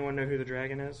us. Does anyone know who the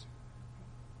dragon is?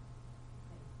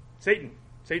 Satan,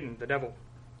 the devil,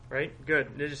 right?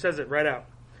 Good. It just says it right out.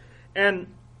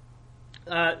 And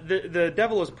the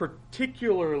devil is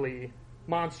particularly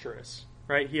monstrous,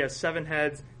 right? He has 7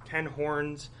 heads, 10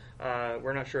 horns.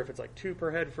 We're not sure if it's like 2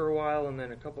 per head for a while, and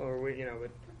then a couple, or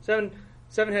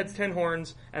seven heads, 10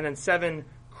 horns, and then 7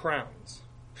 crowns,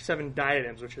 7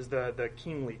 diadems, which is the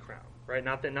kingly crown, right?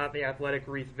 Not the athletic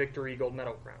wreath victory gold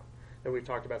medal crown that we've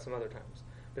talked about some other times.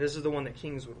 But this is the one that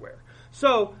kings would wear.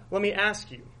 So, let me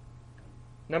ask you.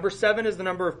 Number 7 is the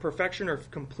number of perfection or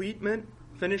completement,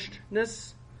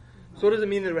 finishedness. So what does it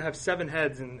mean that it would have 7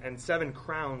 heads and 7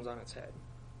 crowns on its head?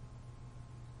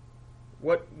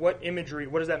 What imagery,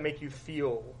 what does that make you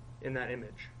feel in that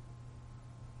image?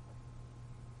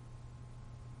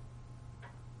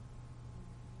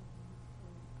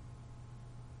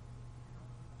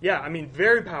 Yeah, I mean,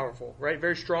 very powerful, right?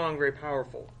 Very strong, very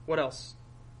powerful. What else?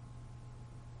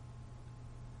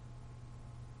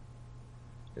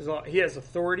 He has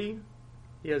authority.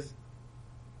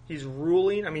 He's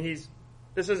ruling. I mean,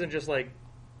 this isn't just like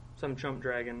some chump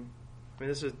dragon. I mean,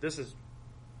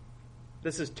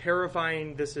 this is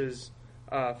terrifying. This is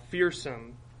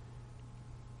fearsome.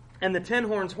 And the 10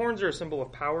 horns are a symbol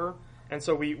of power. And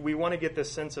so we want to get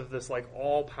this sense of this like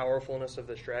all-powerfulness of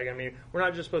this dragon. I mean, we're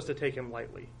not just supposed to take him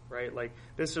lightly, right? Like,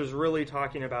 this is really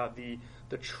talking about the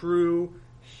true,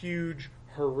 huge,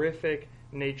 horrific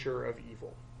nature of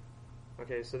evil.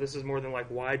 Okay, so this is more than like,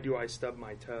 why do I stub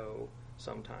my toe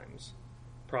sometimes?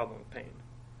 Problem with pain.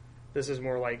 This is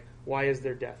more like, why is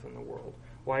there death in the world?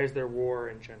 Why is there war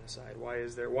and genocide? Why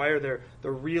are there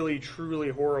the really, truly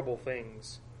horrible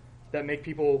things that make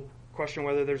people question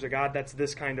whether there's a God? That's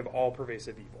this kind of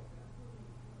all-pervasive evil.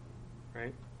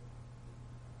 Right?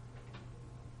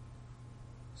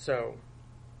 So,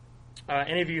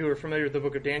 any of you who are familiar with the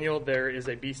book of Daniel, there is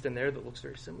a beast in there that looks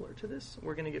very similar to this.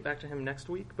 We're going to get back to him next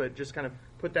week, but just kind of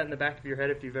put that in the back of your head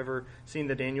if you've ever seen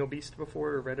the Daniel beast before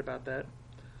or read about that.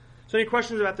 So any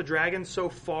questions about the dragon so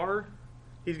far?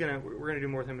 We're going to do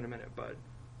more with him in a minute, but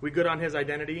we good on his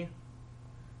identity?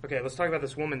 Okay, let's talk about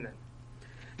this woman then.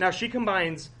 Now, she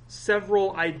combines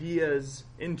several ideas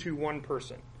into one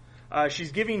person.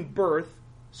 She's giving birth,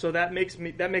 so that makes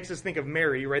us think of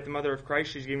Mary, right, the mother of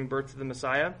Christ. She's giving birth to the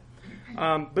Messiah.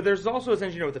 But there's also a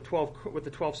sense, with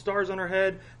the 12 stars on her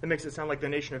head, that makes it sound like the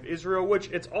nation of Israel, which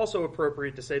it's also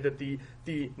appropriate to say that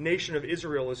the nation of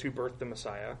Israel is who birthed the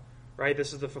Messiah. Right?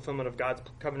 This is the fulfillment of God's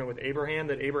covenant with Abraham,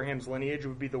 that Abraham's lineage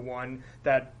would be the one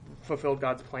that fulfilled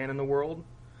God's plan in the world.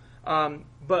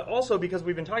 But also because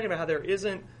we've been talking about how there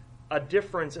isn't a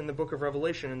difference in the book of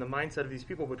Revelation in the mindset of these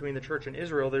people between the church and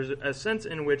Israel, there's a sense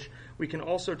in which we can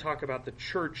also talk about the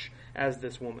church as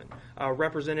this woman,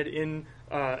 represented in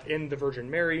the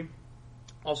Virgin Mary,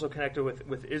 also connected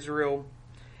with Israel.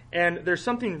 And there's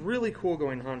something really cool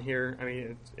going on here. I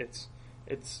mean, it's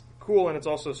cool, and it's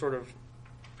also sort of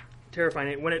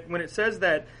terrifying. When it says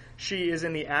that she is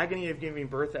in the agony of giving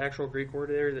birth, the actual Greek word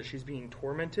there, that she's being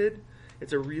tormented,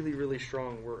 it's a really, really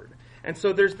strong word. And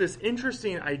so there's this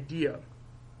interesting idea,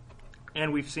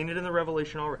 and we've seen it in the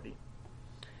Revelation already,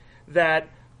 that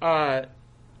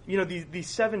these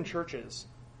 7 churches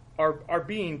are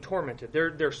being tormented.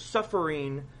 They're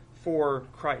suffering for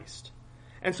Christ.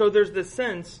 And so there's this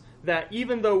sense that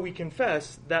even though we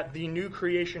confess that the new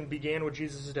creation began with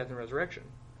Jesus' death and resurrection,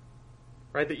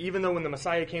 right? That even though when the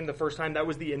Messiah came the first time, that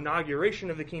was the inauguration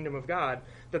of the kingdom of God,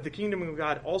 that the kingdom of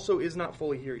God also is not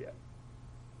fully here yet.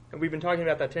 And we've been talking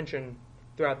about that tension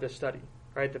throughout this study,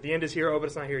 right? That the end is here, but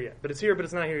it's not here yet. But it's here, but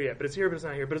it's not here yet. But it's here, but it's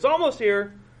not here. But it's almost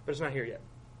here, but it's not here yet.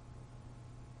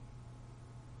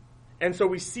 And so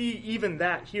we see even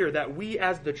that here, that we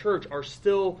as the church are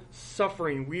still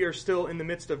suffering. We are still in the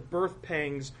midst of birth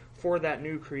pangs for that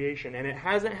new creation. And it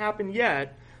hasn't happened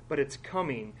yet, but it's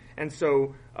coming. And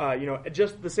so,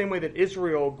 just the same way that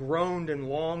Israel groaned and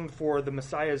longed for the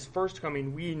Messiah's first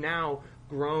coming, we now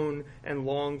groan and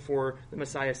long for the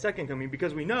Messiah's second coming,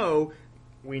 because we know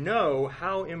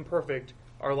how imperfect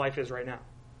our life is right now.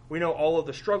 We know all of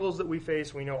the struggles that we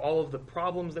face. We know all of the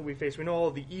problems that we face. We know all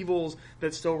of the evils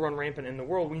that still run rampant in the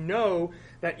world. We know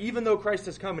that even though Christ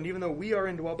has come, and even though we are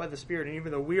indwelt by the Spirit, and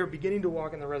even though we are beginning to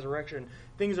walk in the resurrection,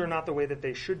 things are not the way that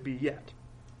they should be yet.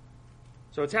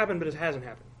 So it's happened, but it hasn't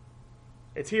happened.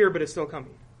 It's here, but it's still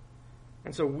coming.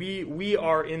 And so we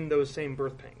are in those same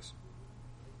birth pangs.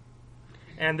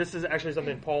 And this is actually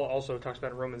something Paul also talks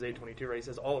about in Romans 8:22, right? He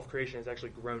says all of creation is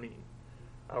actually groaning,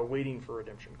 waiting for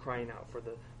redemption, crying out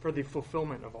for the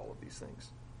fulfillment of all of these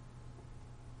things.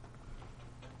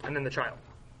 And then the child.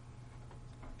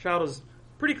 Child is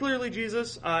pretty clearly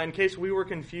Jesus. In case we were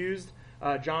confused,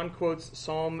 John quotes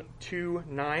Psalm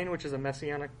 2:9, which is a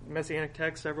messianic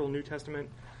text. Several New Testament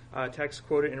texts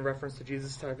quote it in reference to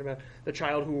Jesus, talking about the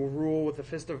child who will rule with the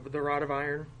fist of the rod of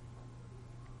iron.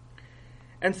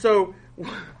 And so,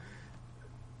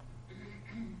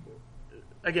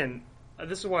 again,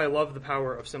 this is why I love the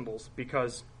power of symbols,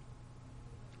 because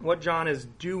what John is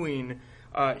doing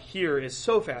here is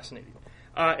so fascinating.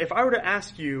 If I were to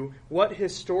ask you what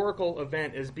historical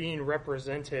event is being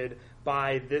represented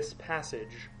by this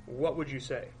passage, what would you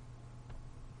say?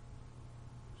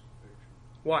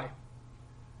 Why?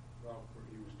 Well,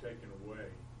 he was taken away,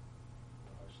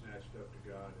 snatched up to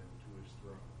God and to his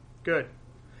throne. Good.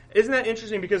 Isn't that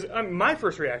interesting? Because my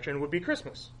first reaction would be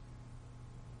Christmas,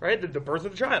 right? The birth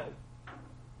of the child.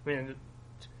 I mean,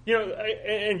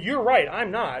 and you're right,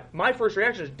 I'm not. My first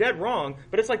reaction is dead wrong,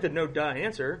 but it's like the no-duh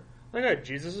answer. Like,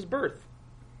 Jesus' birth.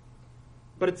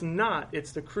 But it's not.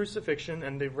 It's the crucifixion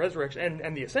and the resurrection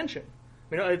and the ascension.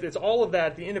 I mean, it's all of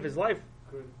that at the end of his life.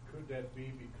 Could that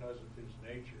be because of his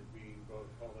nature being both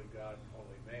holy God and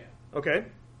holy man? Okay.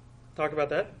 Talk about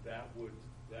that. That would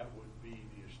be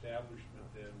the establishment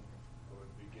then, or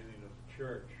the beginning of the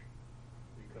church,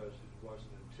 because it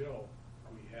wasn't until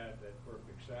we had that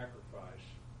perfect sacrifice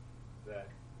that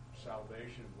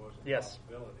salvation was a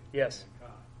possibility. Yes. For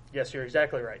mankind. Yes, you're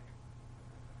exactly right.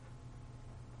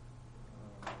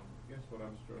 I guess what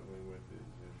I'm struggling with is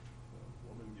if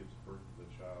a woman gives birth to the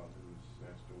child who is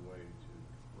snatched away to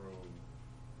the throne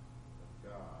of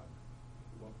God,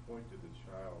 at what point did the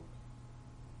child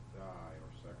die or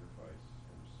sacrifice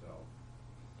himself?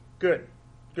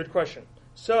 Good question.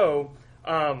 So,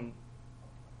 tell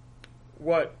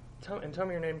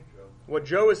me your name. Joe. What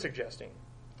Joe is suggesting,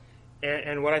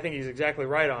 and what I think he's exactly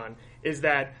right on, is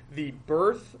that the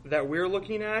birth that we're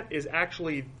looking at is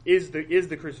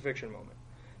the crucifixion moment.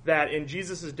 That in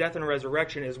Jesus' death and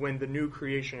resurrection is when the new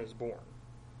creation is born.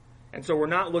 And so we're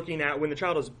not looking at, when the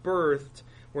child is birthed,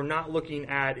 we're not looking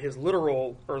at his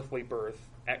literal earthly birth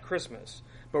at Christmas,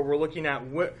 but we're looking at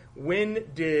when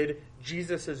did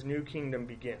Jesus' new kingdom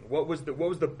begin? What was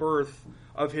the birth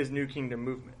of his new kingdom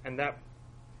movement? And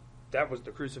that was the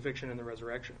crucifixion and the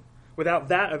resurrection. Without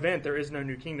that event, there is no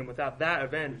new kingdom. Without that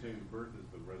event, you're saying the birth is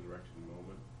the resurrection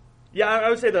moment? Yeah, I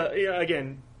would say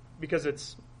again, because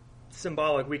it's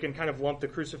symbolic, we can kind of lump the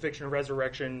crucifixion,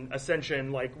 resurrection,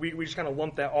 ascension, like we just kind of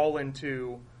lump that all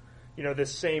into,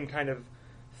 this same kind of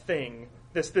thing.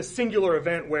 This singular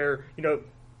event where,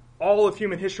 all of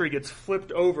human history gets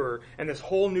flipped over and this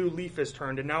whole new leaf is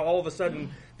turned, and now all of a sudden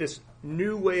this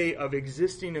new way of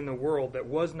existing in the world that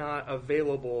was not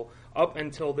available up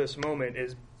until this moment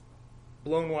is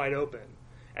blown wide open.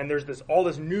 And there's all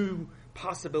this new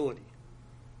possibility.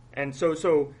 And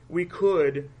so we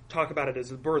could talk about it as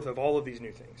the birth of all of these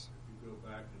new things. If you go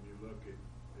back and you look at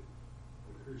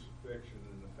the crucifixion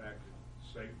and the fact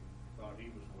that Satan thought he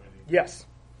was winning. Yes.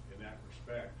 In that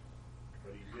respect,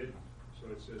 but he didn't. So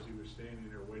it says he was standing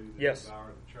there waiting to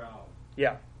devour the child.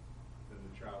 Yeah. Then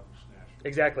the child was snatched away.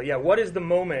 Exactly. Yeah. What is the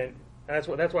moment?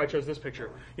 And that's why I chose this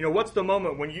picture. What's the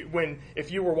moment when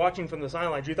if you were watching from the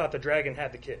sidelines, you thought the dragon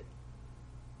had the kid?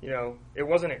 It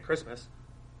wasn't at Christmas.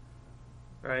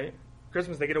 Right?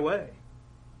 Christmas, they get away.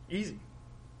 Easy.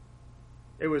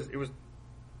 It was,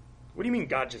 what do you mean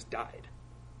God just died?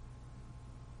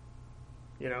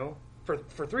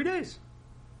 For 3 days.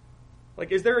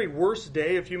 Like, is there a worse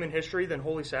day of human history than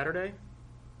Holy Saturday?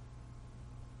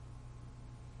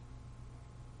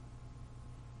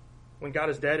 When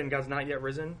God is dead and God's not yet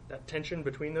risen, that tension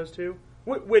between those two,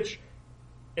 which,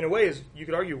 in a way, is, you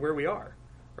could argue, where we are,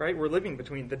 right? We're living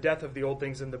between the death of the old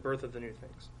things and the birth of the new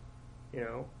things.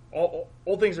 All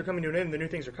old things are coming to an end, the new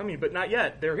things are coming, but not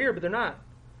yet. They're here, but they're not.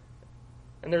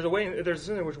 And there's a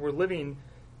sense in which we're living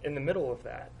in the middle of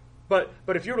that. But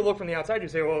if you were to look from the outside,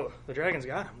 you'd say, well, the dragon's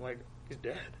got him. Like, he's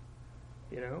dead.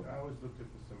 I always looked at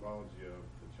the symbology of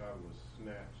the child was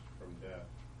snatched from death,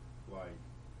 like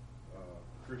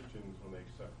Christians, when they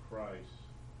accept Christ,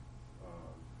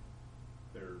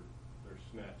 they're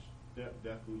snatched.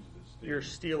 Death loses its sting. You're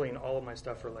stealing all of my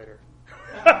stuff for later.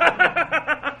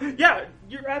 Yeah,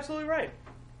 you're absolutely right.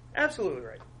 Absolutely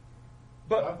right.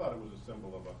 But I thought it was a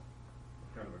symbol of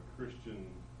a kind of a Christian,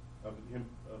 of him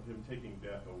taking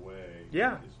death away.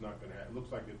 Yeah. It's not going to happen. It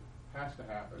looks like it has to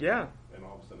happen. Yeah. And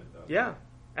all of a sudden it does. Yeah,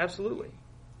 absolutely.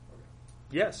 Okay.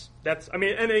 Yes, and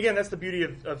again, that's the beauty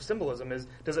of symbolism is,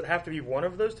 does it have to be one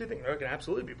of those two things? No, it can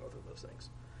absolutely be both of those things.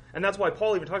 And that's why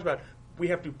Paul even talks about we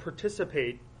have to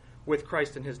participate with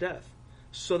Christ in his death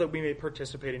so that we may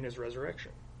participate in his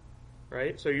resurrection.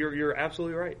 Right? So you're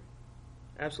absolutely right.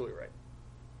 Absolutely right.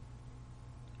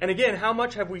 And again, how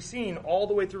much have we seen all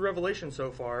the way through Revelation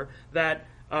so far that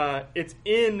it's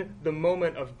in the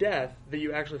moment of death that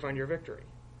you actually find your victory?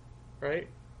 Right?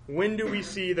 When do we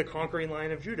see the conquering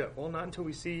Lion of Judah? Well, not until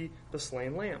we see the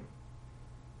slain Lamb.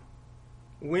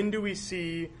 When do we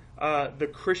see the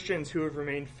Christians who have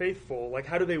remained faithful? Like,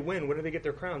 how do they win? When do they get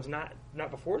their crowns? Not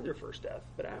before their first death,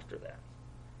 but after that.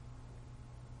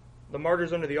 The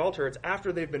martyrs under the altar, it's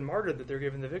after they've been martyred that they're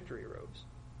given the victory robes.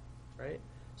 Right?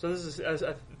 So this is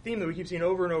a theme that we keep seeing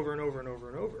over and over and over and over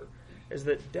and over, is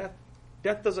that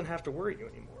death doesn't have to worry you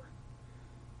anymore.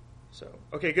 So,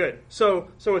 okay, good. So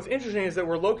what's interesting is that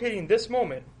we're locating this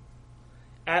moment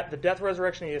at the death,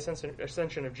 resurrection, and the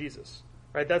ascension of Jesus.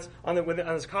 Right? That's when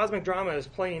this cosmic drama is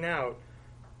playing out.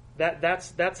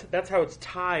 That's how it's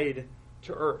tied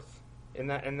to Earth in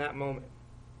that moment.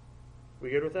 We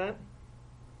good with that?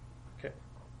 Okay.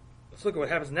 Let's look at what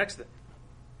happens next then.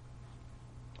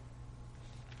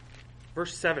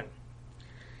 Verse 7.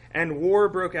 And war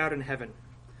broke out in heaven.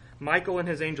 Michael and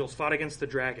his angels fought against the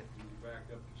dragon. Back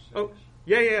up to 6. Oh,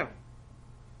 yeah.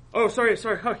 Oh, sorry.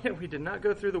 Oh, yeah, we did not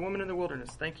go through the woman in the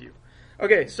wilderness. Thank you.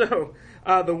 Okay, so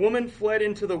the woman fled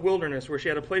into the wilderness where she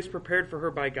had a place prepared for her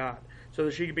by God so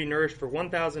that she could be nourished for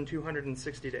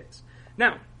 1,260 days.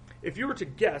 Now, if you were to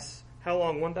guess how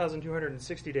long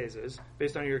 1,260 days is,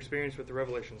 based on your experience with the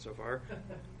Revelation so far,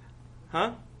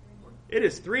 it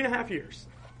is 3.5 years.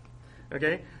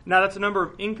 Okay, now that's a number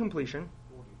of incompletion.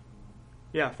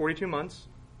 42 months.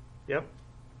 Yep.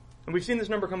 And we've seen this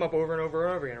number come up over and over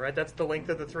and over again, right? That's the length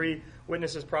of the 3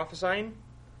 witnesses prophesying.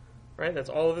 Right? That's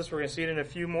all of this. We're going to see it in a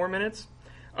few more minutes.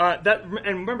 And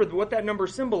remember, what that number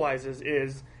symbolizes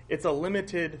is it's a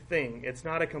limited thing. It's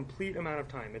not a complete amount of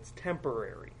time. It's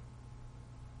temporary.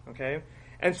 Okay?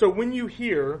 And so when you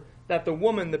hear that the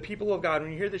woman, the people of God,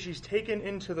 when you hear that she's taken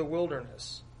into the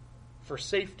wilderness for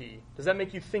safety, does that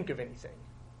make you think of anything?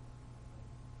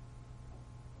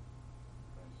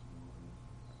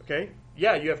 Okay?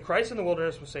 Yeah, you have Christ in the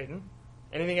wilderness with Satan.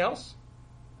 Anything else?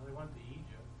 They went to Egypt.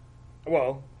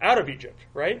 Well, out of Egypt,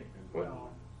 right?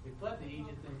 Well, they fled to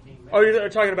Egypt and came back. Oh, you're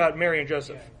talking about Mary and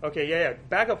Joseph. Yeah. Okay, yeah.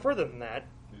 Back up further than that.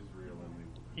 Israel and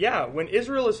the... Yeah, when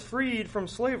Israel is freed from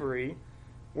slavery,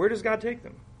 where does God take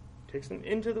them? He takes them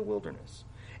into the wilderness.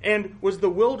 And was the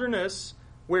wilderness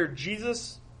where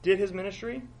Jesus did his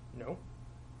ministry? No.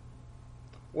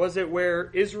 Was it where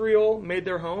Israel made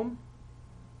their home?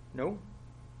 No.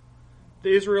 The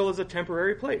Israel is a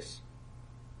temporary place.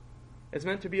 It's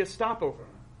meant to be a stopover.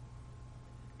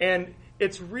 And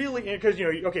it's really, because,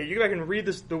 you go back and read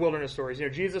the wilderness stories.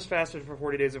 Jesus fasted for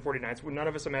 40 days and 40 nights. None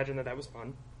of us imagined that was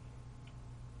fun.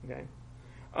 Okay.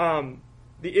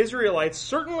 The Israelites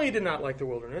certainly did not like the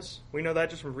wilderness. We know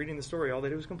that just from reading the story. All they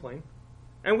did was complain.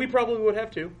 And we probably would have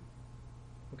too.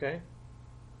 Okay.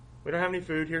 We don't have any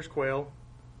food. Here's quail.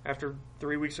 After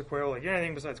 3 weeks of quail,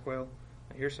 anything besides quail.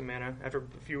 Here's some manna. After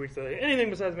a few weeks,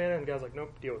 anything besides manna. And God's like,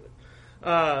 nope, deal with it.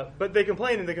 But they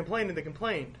complained and they complained and they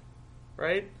complained.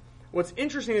 Right? What's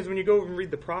interesting is when you go and read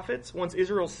the prophets, once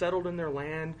Israel settled in their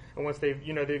land, and once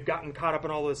they've gotten caught up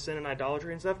in all this sin and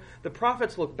idolatry and stuff, the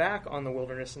prophets look back on the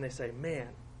wilderness and they say, man,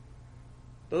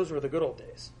 those were the good old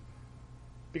days.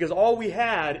 Because all we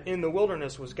had in the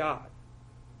wilderness was God.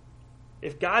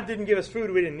 If God didn't give us food,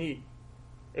 we didn't eat.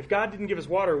 If God didn't give us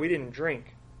water, we didn't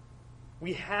drink.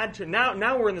 We had to,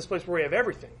 now we're in this place where we have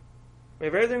everything. We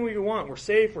have everything we want. We're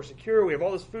safe, we're secure, we have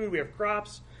all this food, we have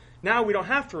crops. Now we don't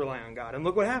have to rely on God. And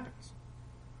look what happens.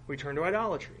 We turn to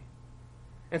idolatry.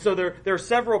 And so there are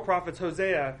several prophets.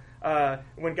 Hosea,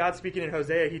 when God's speaking in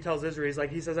Hosea, he tells Israel,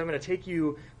 he says, I'm going to take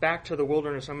you back to the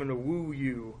wilderness. I'm going to woo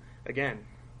you again.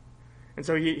 And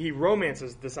so he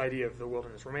romances this idea of the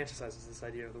wilderness, romanticizes this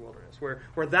idea of the wilderness,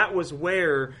 where that was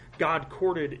where God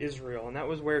courted Israel, and that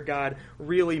was where God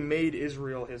really made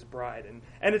Israel his bride.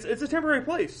 And it's a temporary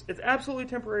place. It's absolutely a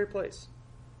temporary place.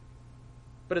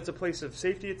 But it's a place of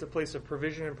safety, it's a place of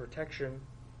provision and protection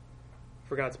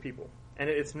for God's people. And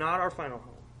it's not our final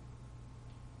home.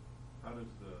 How does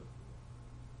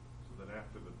so that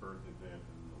after the birth event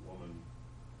and the woman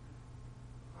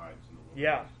hides in the wilderness,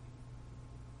 Yeah.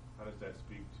 how does that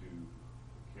speak to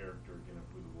the character again of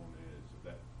who the woman is?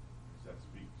 Does that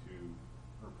speak to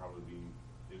her probably being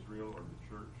Israel or the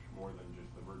church more than just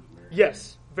the Virgin Mary?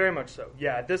 Yes, very much so.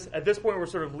 Yeah, at this point we're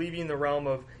sort of leaving the realm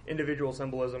of individual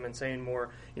symbolism and saying more,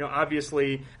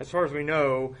 obviously, as far as we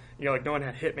know, like no one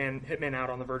had hitman out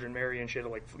on the Virgin Mary and shit,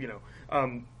 like,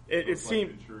 it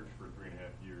seemed... Like the church for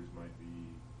 3.5 years might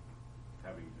be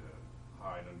having to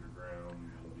hide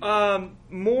underground.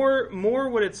 More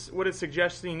what it's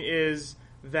suggesting is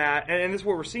that, and this is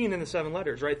what we're seeing in the 7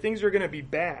 letters, right? Things are going to be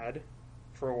bad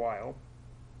for a while,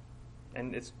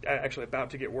 and it's actually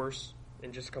about to get worse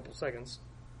in just a couple seconds.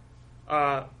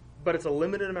 But it's a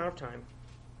limited amount of time.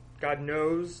 God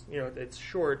knows, it's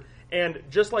short. And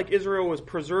just like Israel was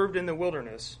preserved in the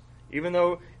wilderness, even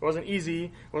though it wasn't easy,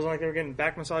 it wasn't like they were getting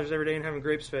back massages every day and having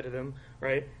grapes fed to them,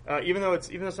 right? Even though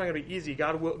it's not going to be easy,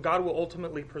 God will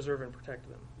ultimately preserve and protect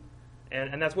them.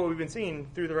 And that's what we've been seeing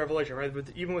through the Revelation, right?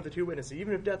 Even with the 2 witnesses,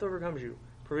 even if death overcomes you,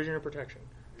 provision and protection,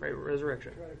 right?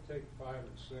 Resurrection. Try to take 5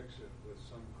 and 6 with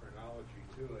some chronology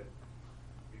to it.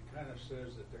 It kind of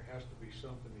says that there has to be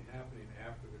something happening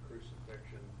after the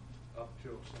crucifixion up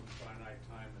till some finite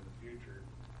time in the future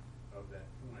of that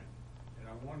point.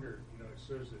 And I wonder, it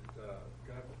says that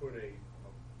God put a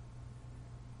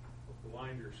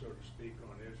blinder, so to speak,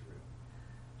 on Israel.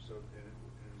 So, and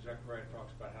Zechariah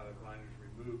talks about how the blinder is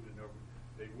removed and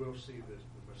they will see the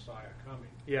Messiah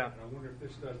coming. Yeah. And I wonder if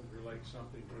this doesn't relate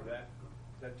something to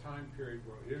that time period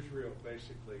where Israel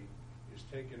basically is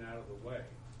taken out of the way,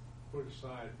 put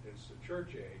aside. It's the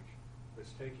church age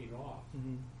that's taking off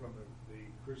from the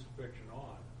crucifixion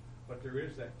on. But there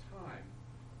is that time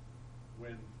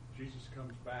when Jesus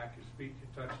comes back, his feet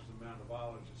touches the Mount of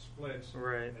Olives, it splits,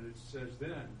 right. And it says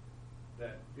then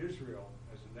that Israel,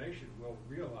 as a nation, will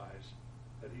realize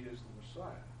that he is the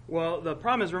Messiah. Well, the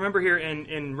problem is, remember here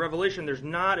in Revelation, there's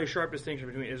not a sharp distinction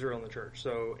between Israel and the church.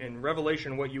 So in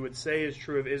Revelation, what you would say is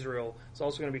true of Israel is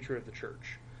also going to be true of the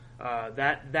church.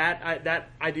 That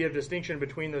idea of distinction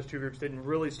between those two groups didn't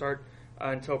really start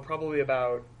until probably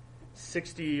about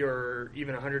 60 or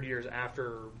even 100 years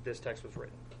after this text was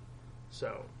written.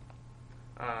 So,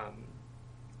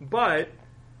 but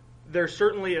there's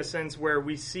certainly a sense where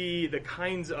we see the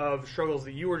kinds of struggles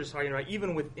that you were just talking about,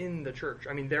 even within the church.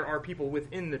 I mean, there are people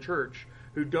within the church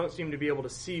who don't seem to be able to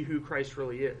see who Christ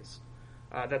really is.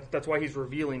 That's why he's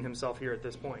revealing himself here at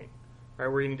this point, right?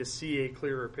 We're going to see a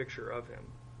clearer picture of him.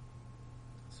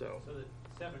 So the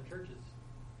 7 churches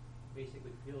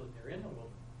basically feel that they're in the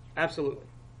wilderness. Absolutely.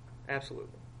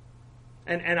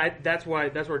 And that's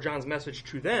where John's message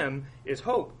to them is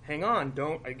hope. Hang on,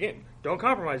 don't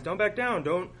compromise, don't back down,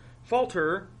 don't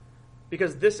falter,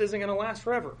 because this isn't going to last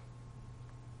forever.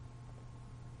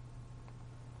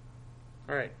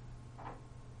 All right.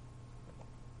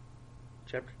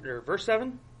 Verse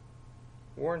 7,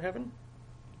 war in heaven.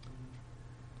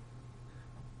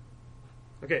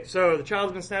 Okay, so the child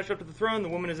has been snatched up to the throne, the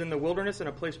woman is in the wilderness in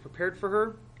a place prepared for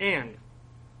her, and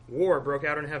war broke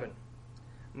out in heaven.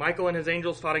 Michael and his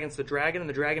angels fought against the dragon, and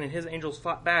the dragon and his angels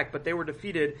fought back, but they were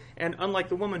defeated, and unlike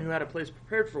the woman who had a place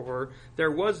prepared for her,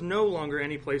 there was no longer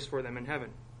any place for them in heaven.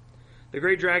 The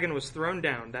great dragon was thrown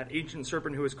down, that ancient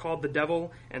serpent who is called the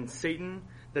devil and Satan,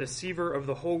 the deceiver of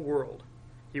the whole world.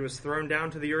 He was thrown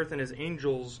down to the earth, and his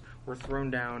angels were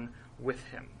thrown down with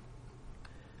him.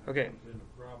 Okay. Then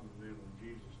the problem then when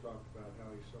Jesus talked about how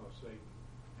he saw Satan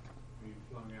being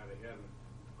flung out of heaven,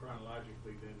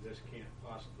 chronologically then this can't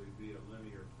possibly be a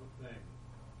linear thing.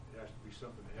 It has to be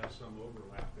something that has some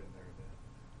overlap in there then,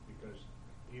 because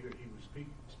either he was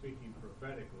speaking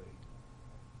prophetically,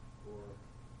 or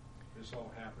this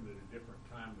all happened at a different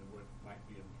time than what might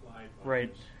be implied by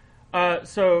right. this.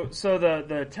 So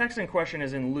the text in question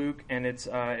is in Luke, and it's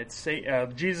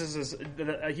Jesus is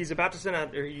he's about to send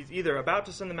out, or he's either about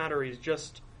to send them out, or he's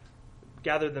just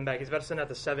gathered them back. He's about to send out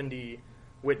the 70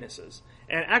 witnesses.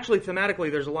 And actually,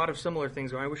 thematically, there's a lot of similar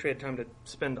things going on. I wish we had time to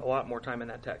spend a lot more time in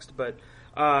that text. But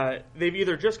they've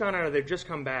either just gone out or they've just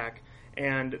come back,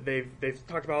 and they've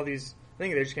talked about all these. I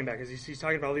think they just came back because he's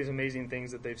talking about all these amazing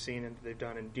things that they've seen and they've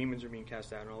done, and demons are being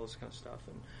cast out and all this kind of stuff.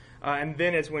 And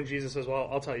then it's when Jesus says, "Well,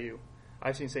 I'll tell you,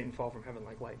 I've seen Satan fall from heaven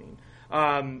like lightning."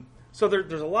 So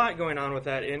there's a lot going on with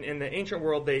that. In the ancient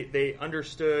world, they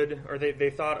understood, or they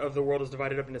thought of the world as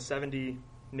divided up into 70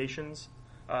 nations.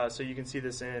 So you can see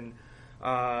this in,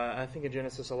 I think in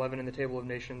Genesis 11 in the Table of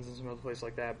Nations and some other place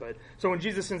like that. But so when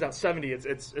Jesus sends out 70,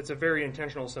 it's a very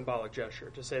intentional symbolic gesture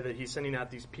to say that he's sending out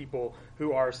these people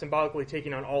who are symbolically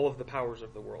taking on all of the powers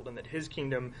of the world, and that his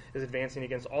kingdom is advancing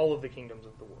against all of the kingdoms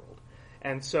of the world.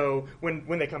 And so when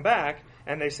they come back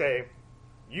and they say,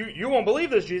 you won't believe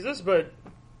this, Jesus, but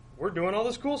we're doing all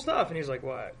this cool stuff. And he's like,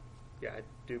 well, yeah, I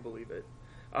do believe it.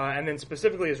 And then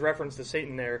specifically his reference to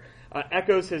Satan there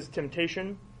echoes his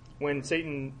temptation when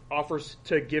Satan offers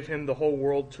to give him the whole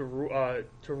world to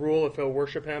rule if he'll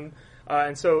worship him.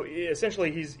 And so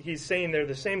essentially he's saying there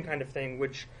the same kind of thing,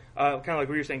 which kind of like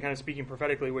what you're saying, kind of speaking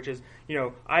prophetically, which is,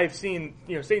 I've seen,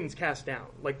 Satan's cast down.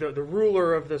 Like the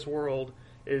ruler of this world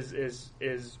is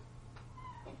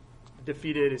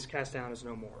defeated, is cast down, is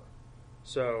no more.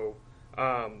 So,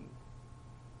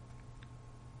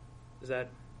 does that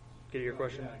get to your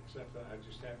question? Yeah, except I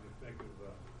just happen to think of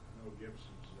Mel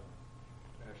Gibson's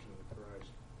Passion of the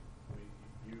Christ. I mean,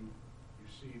 you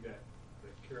see that the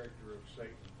character of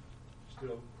Satan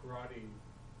still prodding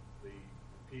the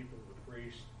people, the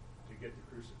priests, to get the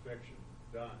crucifixion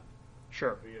done.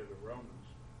 Sure. Via the Romans,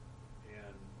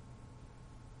 and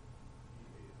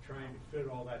trying to fit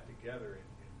all that together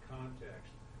in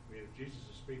context. I mean, if Jesus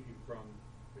is speaking from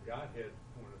the Godhead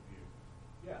point of view,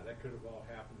 yeah, that could have all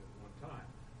happened at one time.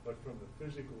 But from the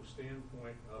physical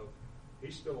standpoint of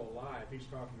he's still alive, he's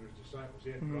talking to his disciples.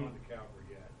 He hadn't gone to Calvary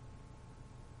yet.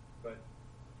 But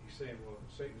he's saying, well,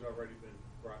 Satan's already been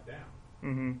brought down.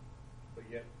 Mm-hmm. But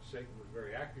yet Satan was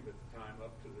very active at the time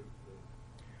up to the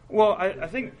well, I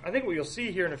think what you'll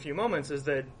see here in a few moments is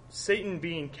that Satan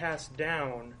being cast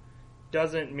down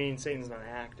doesn't mean Satan's not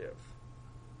active.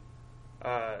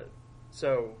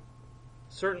 So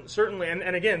certainly,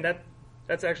 and again,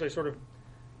 that's actually sort of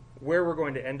where we're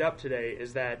going to end up today,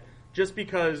 is that just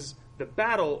because the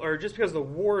battle, or just because the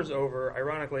war's over,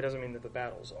 ironically, doesn't mean that the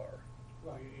battles are.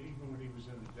 Well, even when he was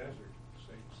in the desert,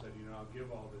 Satan said, I'll give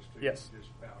all this to yes. you,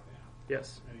 just bow down.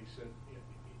 Yes. And he said,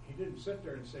 he didn't sit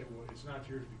there and say, well, it's not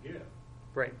yours to give.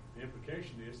 Right. The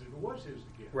implication is that it was his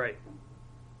to give. Right.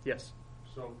 Yes.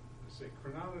 So, let's say,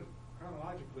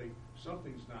 chronologically,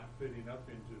 something's not fitting up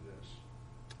into this.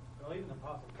 Well, even the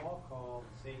Apostle Paul called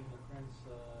Satan the prince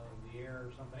of the air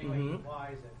or something. Anyway, he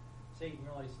implies that Satan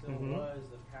really still was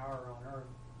the power on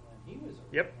earth when he was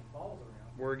around. Yep. And Paul's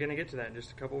around. We're going to get to that in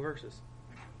just a couple of verses.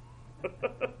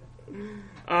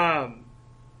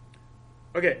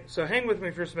 Okay, so hang with me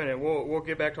for just a minute. We'll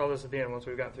get back to all this at the end once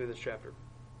we've gotten through this chapter.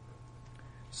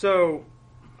 So,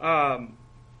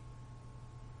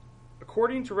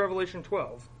 according to Revelation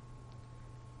 12,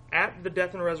 at the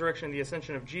death and resurrection and the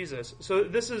ascension of Jesus, so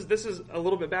this is a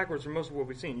little bit backwards from most of what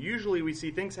we've seen. Usually we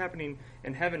see things happening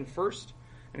in heaven first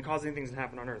and causing things to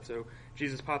happen on earth. So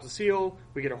Jesus pops a seal,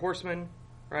 we get a horseman,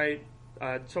 right?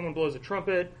 Someone blows a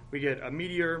trumpet, we get a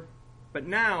meteor. But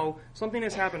now, something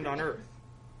has happened on earth.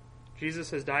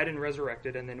 Jesus has died and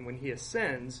resurrected, and then when he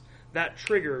ascends, that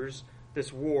triggers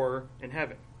this war in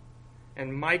heaven.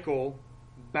 And Michael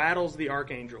battles the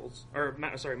archangels,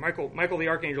 Michael the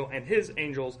archangel and his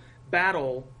angels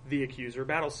battle the accuser,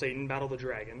 battle Satan, battle the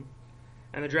dragon,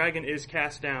 and the dragon is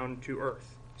cast down to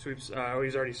earth. He's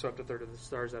already swept a third of the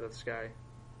stars out of the sky.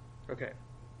 Okay.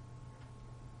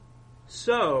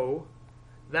 So,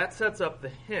 that sets up the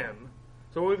hymn.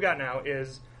 So what we've got now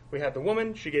is, we had the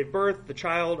woman, she gave birth, the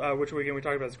child, which again we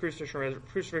talked about is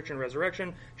crucifixion,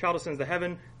 resurrection, child ascends to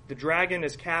heaven, the dragon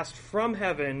is cast from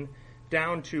heaven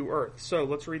down to earth. So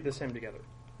let's read this hymn together.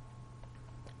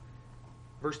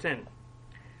 Verse 10.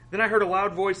 Then I heard a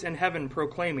loud voice in heaven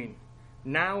proclaiming,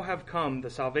 now have come the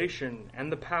salvation and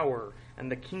the power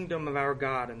and the kingdom of our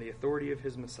God and the authority of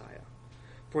his Messiah.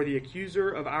 For the accuser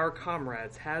of our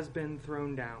comrades has been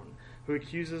thrown down, who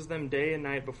accuses them day and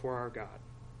night before our God.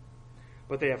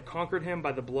 But they have conquered him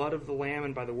by the blood of the Lamb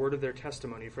and by the word of their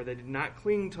testimony, for they did not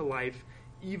cling to life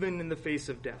even in the face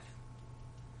of death.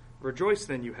 Rejoice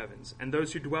then, you heavens, and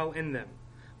those who dwell in them.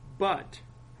 But,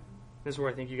 this is where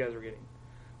I think you guys are getting,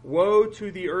 woe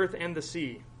to the earth and the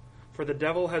sea, for the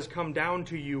devil has come down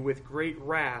to you with great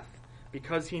wrath,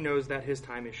 because he knows that his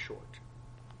time is short.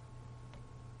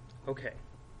 Okay.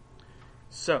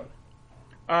 So,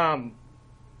 okay,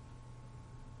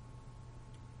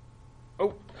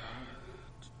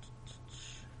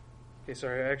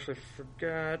 sorry, I actually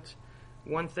forgot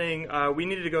one thing. We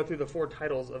needed to go through the 4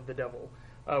 titles of the devil,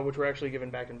 which were actually given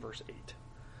back in verse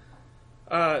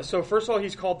 8. So first of all,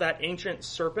 he's called that ancient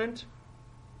serpent.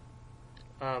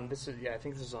 I think this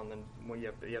is on the, well,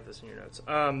 you have this in your notes.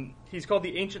 He's called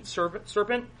the ancient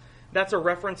serpent. that's a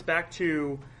reference back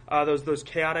to those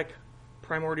chaotic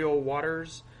primordial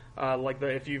waters.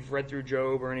 If you've read through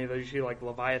Job or any of those, you see like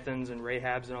Leviathans and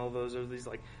Rahabs and all of those. There's these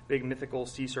like big mythical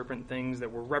sea serpent things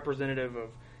that were representative of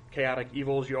chaotic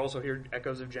evils. You also hear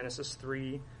echoes of Genesis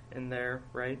 3 in there,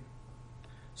 right?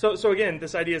 So again,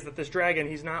 this idea is that this dragon,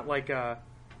 he's not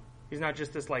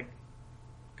just this like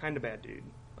kind of bad dude.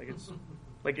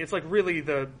 It's like really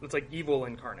it's like evil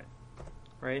incarnate,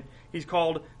 right? He's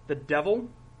called the devil.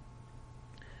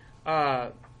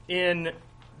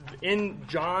 In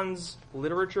John's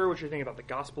literature, which you think about the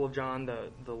Gospel of John,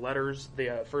 the letters,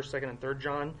 the 1st, 2nd, and 3rd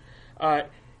John,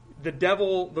 the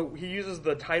devil, he uses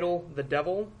the title the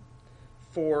devil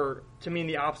to mean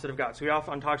the opposite of God. So he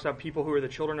often talks about people who are the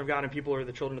children of God and people who are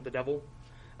the children of the devil.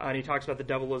 And he talks about the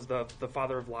devil as the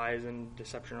father of lies and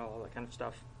deception and all that kind of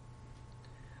stuff.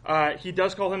 He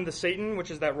does call him the Satan,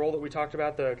 which is that role that we talked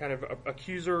about, the kind of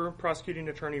accuser, prosecuting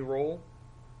attorney role.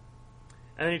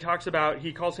 And then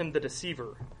he calls him the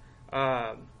deceiver.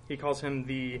 He calls him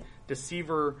the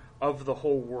deceiver of the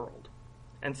whole world.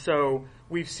 And so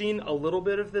we've seen a little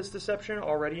bit of this deception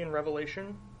already in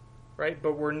Revelation, right?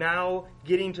 But we're now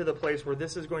getting to the place where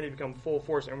this is going to become full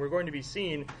force, and we're going to be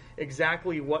seeing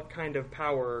exactly what kind of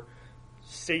power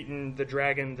Satan, the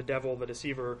dragon, the devil, the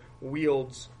deceiver,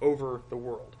 wields over the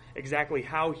world. Exactly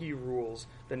how he rules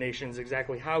the nations,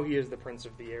 exactly how he is the prince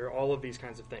of the air, all of these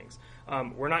kinds of things.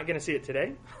 We're not going to see it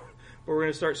today, but we're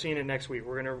going to start seeing it next week.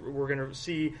 We're going to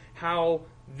see how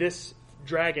this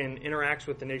dragon interacts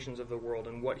with the nations of the world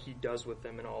and what he does with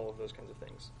them and all of those kinds of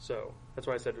things. So that's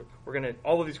why I said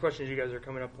all of these questions you guys are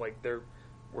coming up,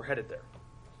 we're headed there.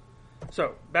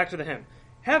 So back to the hymn.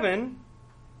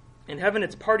 In heaven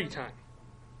it's party time,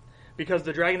 because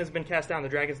the dragon has been cast down. The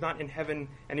dragon's not in heaven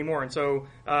anymore. And so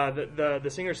the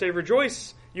singers say,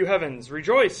 "Rejoice, you heavens,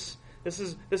 rejoice. This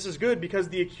is good, because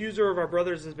the accuser of our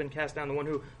brothers has been cast down. The one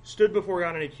who stood before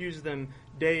God and accused them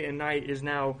day and night is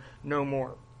now no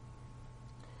more."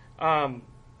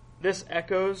 This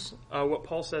echoes what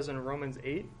Paul says in Romans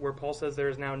 8, where Paul says there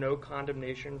is now no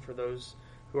condemnation for those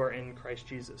who are in Christ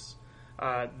Jesus.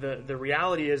 The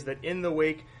reality is that in the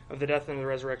wake of the death and the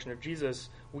resurrection of Jesus,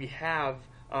 we have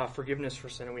forgiveness for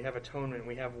sin, and we have atonement, and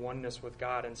we have oneness with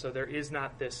God. And so there is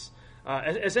not this...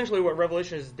 essentially what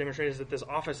Revelation is demonstrating is that this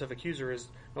office of accuser is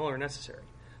no longer necessary.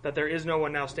 That there is no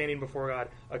one now standing before God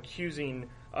accusing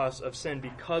us of sin,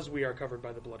 because we are covered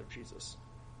by the blood of Jesus.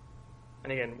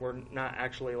 And again, we're not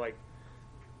actually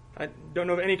I don't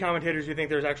know of any commentators who think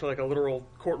there's actually a literal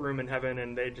courtroom in heaven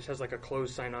and it just has a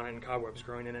closed sign on it and cobwebs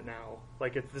growing in it now.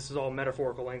 This is all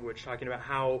metaphorical language talking about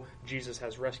how Jesus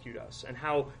has rescued us and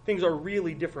how things are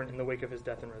really different in the wake of his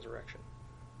death and resurrection.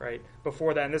 Right?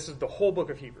 Before that, and this is the whole book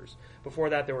of Hebrews,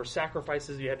 before that there were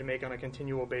sacrifices you had to make on a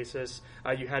continual basis.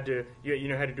 You had to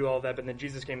do all of that, but then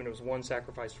Jesus came and it was one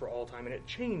sacrifice for all time, and it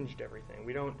changed everything.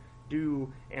 We don't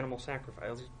do animal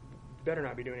sacrifices. Better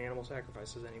not be doing animal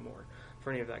sacrifices anymore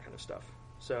for any of that kind of stuff.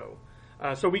 So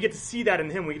we get to see that in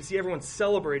him. We get to see everyone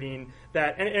celebrating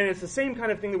that, and it's the same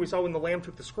kind of thing that we saw when the Lamb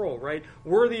took the scroll, right?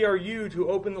 Worthy are you to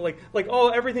open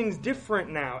the everything's different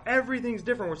now. Everything's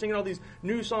different. We're singing all these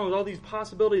new songs, all these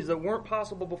possibilities that weren't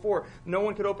possible before. No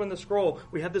one could open the scroll.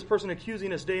 We had this person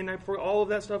accusing us day and night before. All of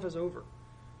that stuff is over,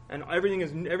 and everything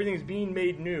is being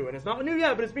made new. And it's not new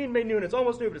yet, but it's being made new, and it's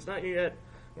almost new, but it's not new yet.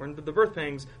 We're in the birth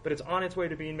pangs, but it's on its way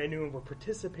to being made new, and we're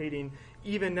participating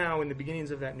even now in the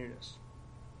beginnings of that newness.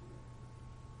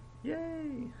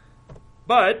 Yay!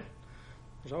 But,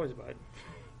 there's always a but.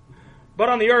 But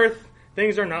on the earth,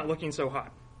 things are not looking so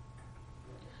hot.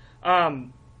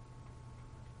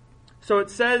 So it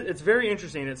says, it's very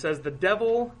interesting, it says, the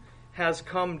devil has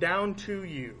come down to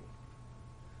you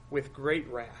with great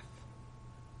wrath,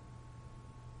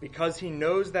 because he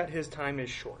knows that his time is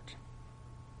short.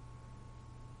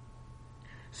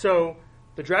 So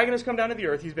the dragon has come down to the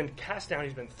earth. He's been cast down.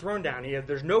 He's been thrown down.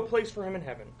 There's no place for him in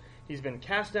heaven. He's been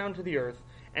cast down to the earth,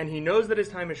 and he knows that his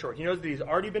time is short. He knows that he's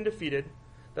already been defeated,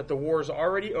 that the war is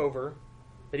already over,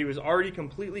 that he was already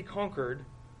completely conquered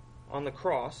on the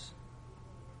cross,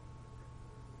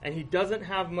 and he doesn't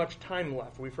have much time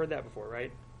left. We've heard that before,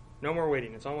 right? No more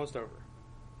waiting. It's almost over.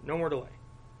 No more delay.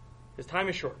 His time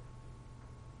is short.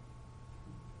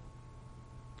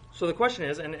 So the question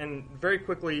is, and very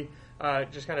quickly,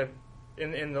 just kind of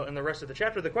in the rest of the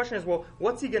chapter, the question is, well,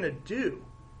 what's he going to do?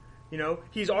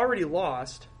 He's already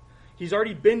lost. He's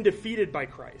already been defeated by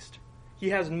Christ. He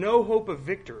has no hope of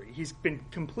victory. He's been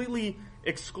completely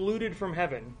excluded from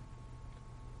heaven.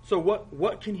 So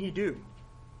what can he do?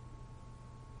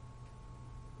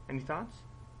 Any thoughts?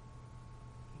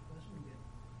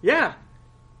 Yeah,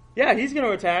 he's going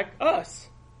to attack us.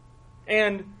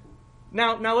 And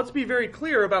Now let's be very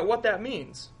clear about what that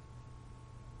means.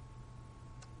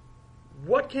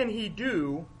 What can he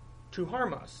do to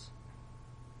harm us?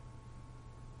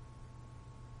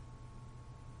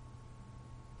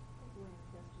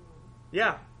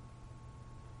 Yeah.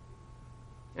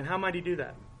 And how might he do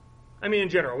that? I mean, in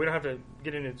general, we don't have to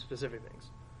get into specific things.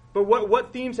 But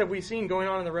what themes have we seen going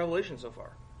on in the Revelation so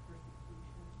far?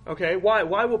 Okay, why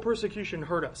will persecution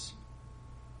hurt us?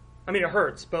 I mean, it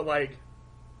hurts, but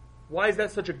why is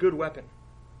that such a good weapon?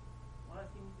 Well, it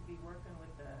seems to be working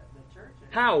with the churches.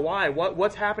 How? Why?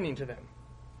 What's happening to them?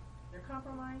 They're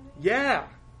compromising? Yeah.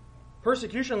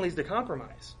 Persecution leads to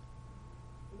compromise.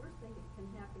 The worst thing that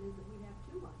can happen is that we have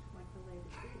too much, like the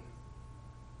Laodiceans.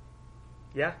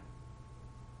 Yeah.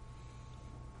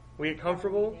 We get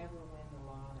comfortable. Never win the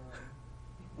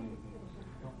lottery.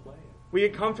 Don't play it. We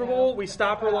get comfortable. We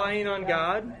stop relying on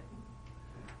God.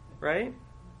 Right?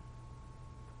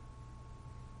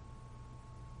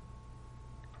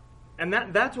 And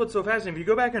that's what's so fascinating. If you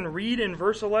go back and read in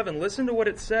verse 11, listen to what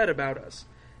it said about us.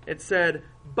 It said,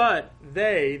 but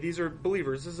they, these are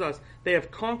believers, this is us, they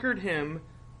have conquered him,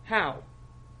 how?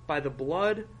 By the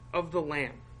blood of the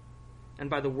Lamb and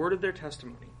by the word of their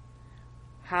testimony.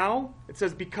 How? It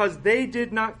says, because they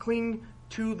did not cling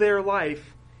to their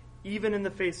life, even in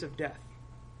the face of death.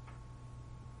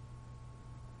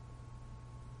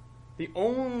 The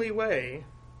only way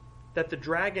that the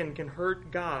dragon can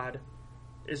hurt God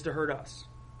is to hurt us.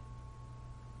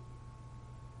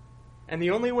 And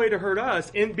the only way to hurt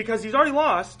us, because he's already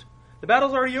lost, the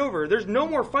battle's already over, there's no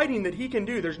more fighting that he can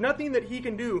do. There's nothing that he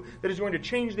can do that is going to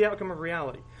change the outcome of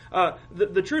reality.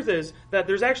 The truth is that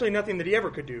there's actually nothing that he ever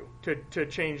could do to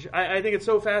change. I think it's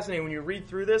so fascinating when you read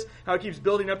through this, how it keeps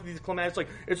building up to these climax.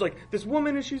 It's like this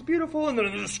woman, and she's beautiful, and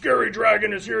then this scary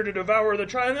dragon is here to devour the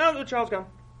child, and now the child's gone.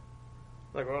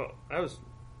 Like, well, that was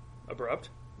abrupt.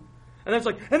 And then it's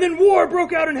like, and then war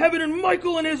broke out in heaven, and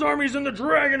Michael and his armies, and the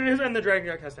dragon and the dragon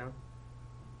got cast down.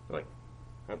 Like,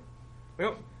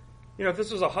 well, if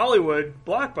this was a Hollywood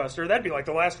blockbuster, that'd be like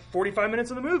the last 45 minutes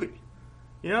of the movie.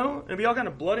 It'd be all kind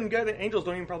of blood and gut. The angels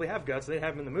don't even probably have guts; they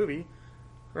have them in the movie,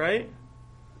 right?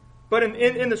 But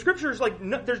in the scriptures,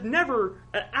 there's never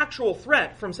an actual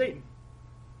threat from Satan.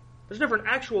 There's never an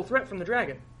actual threat from the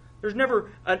dragon. There's never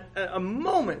a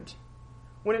moment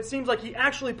when it seems like he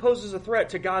actually poses a threat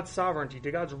to God's sovereignty,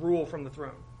 to God's rule from the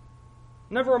throne.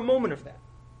 Never a moment of that.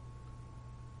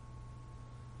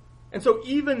 And so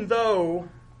even though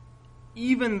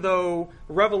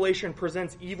Revelation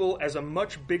presents evil as a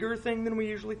much bigger thing than we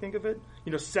usually think of it,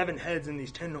 7 heads and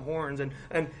these 10 horns, and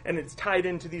it's tied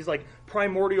into these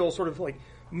primordial sort of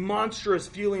monstrous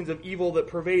feelings of evil that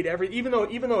pervade even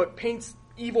though it paints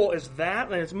evil as that,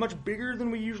 and it's much bigger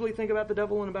than we usually think about the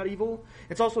devil and about evil,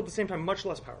 it's also at the same time much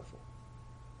less powerful.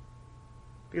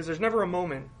 Because there's never a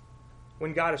moment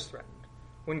when God is threatened,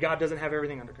 when God doesn't have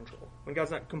everything under control, when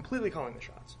God's not completely calling the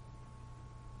shots.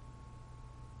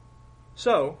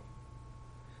 So,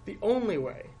 the only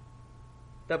way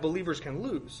that believers can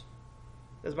lose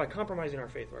is by compromising our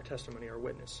faith, our testimony, our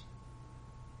witness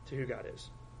to who God is.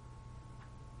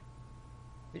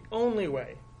 The only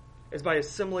way is by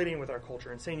assimilating with our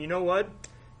culture and saying, you know what?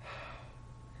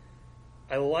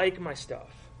 I like my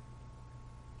stuff.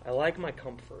 I like my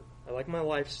comfort. I like my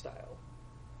lifestyle.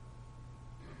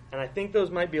 And I think those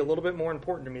might be a little bit more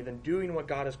important to me than doing what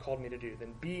God has called me to do,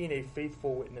 than being a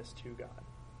faithful witness to God.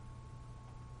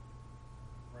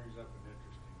 Brings up an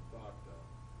interesting thought, though.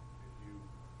 If you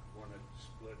want to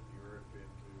split the earth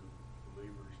into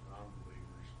believers and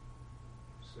non-believers,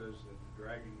 it says that the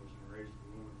dragon was enraged at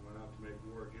the woman and went out to make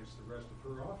war against the rest of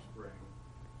her offspring,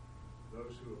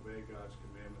 those who obey God's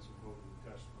commandments and hold to the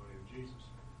testimony of Jesus.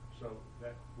 So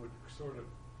that would sort of,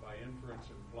 by inference,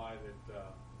 imply that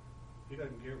he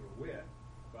doesn't give a whit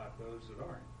about those that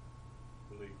aren't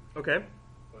believers. Okay.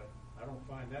 But I don't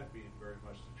find that being very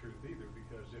much the truth either,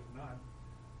 because if not,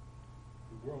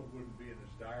 the world wouldn't be in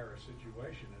as dire a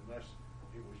situation unless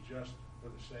it was just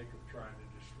for the sake of trying to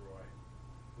destroy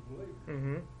the believers.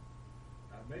 Mm-hmm.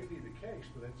 Now, it may be the case,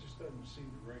 but that just doesn't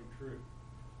seem to ring true.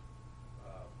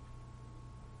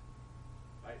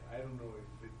 I don't know if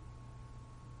you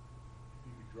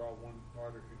could draw one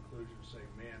farther conclusion and say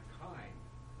mankind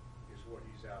is what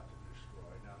he's out to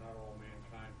destroy. Now, not all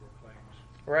mankind proclaims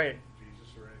Right. Jesus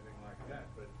or anything like that,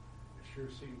 but it sure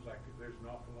seems like there's an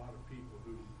awful lot of people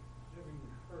who haven't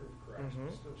even heard of Christ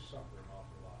and still suffer an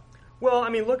awful lot. Well, I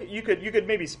mean, look, you could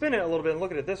maybe spin it a little bit and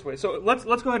look at it this way. So let's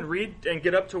go ahead and read and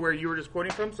get up to where you were just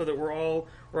quoting from, so that we're all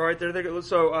right there.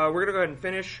 So we're going to go ahead and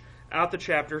finish out the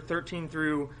chapter 13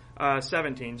 through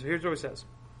 17. So here's what it says.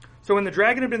 So when the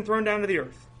dragon had been thrown down to the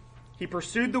earth, He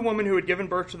pursued the woman who had given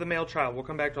birth to the male child. We'll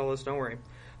come back to all this, don't worry.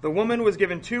 The woman was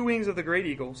given 2 wings of the great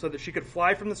eagle so that she could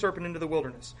fly from the serpent into the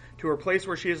wilderness, to her place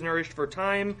where she is nourished for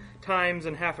time, times,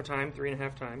 and half a time,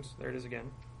 3.5 times. There it is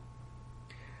again.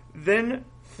 Then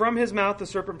from his mouth the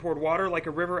serpent poured water like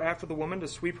a river after the woman to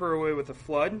sweep her away with a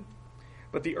flood.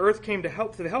 But the earth came to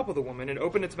the help of the woman and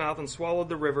opened its mouth and swallowed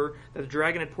the river that the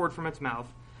dragon had poured from its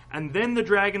mouth. And then the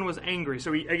dragon was angry.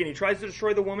 So he tries to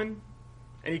destroy the woman,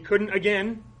 and he couldn't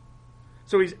again.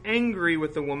 So he's angry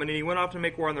with the woman, and he went off to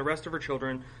make war on the rest of her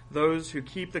children, those who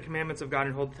keep the commandments of God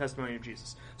and hold the testimony of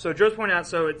Jesus. So Joe's pointing out,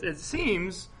 so it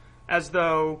seems as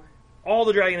though all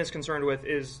the dragon is concerned with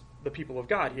is the people of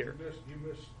God here. You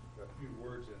missed a few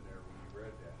words in there when you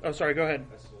read that. Oh, sorry, go ahead.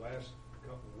 That's the last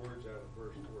couple words out of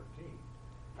verse 14.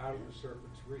 Out of the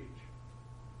serpent's reach.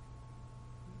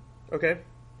 Okay.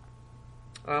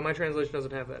 My translation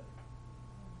doesn't have that.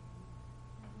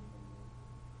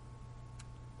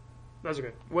 That's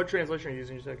okay. What translation are you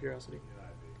using, just out of curiosity?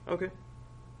 NIV. Okay.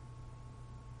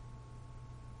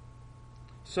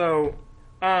 So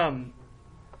what I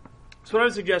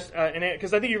would suggest,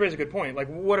 because I think you raise a good point, like,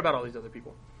 what about all these other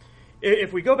people?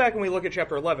 If we go back and we look at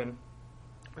chapter 11,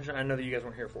 which I know that you guys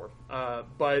weren't here for,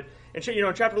 but in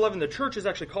chapter 11, the church is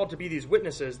actually called to be these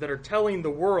witnesses that are telling the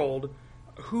world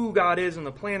who God is and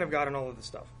the plan of God and all of this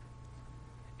stuff.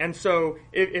 And so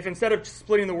if instead of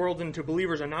splitting the world into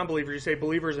believers and non-believers, you say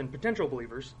believers and potential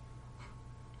believers,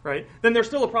 right, then there's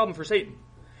still a problem for Satan.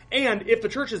 And if the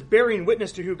church is bearing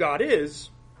witness to who God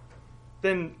is,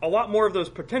 then a lot more of those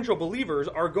potential believers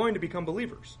are going to become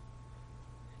believers.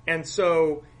 And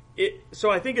so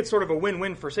I think it's sort of a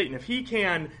win-win for Satan. If he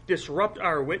can disrupt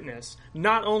our witness,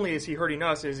 not only is he hurting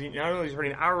us, not only is he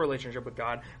hurting our relationship with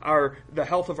God, the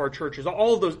health of our churches,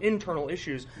 all of those internal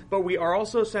issues, but we are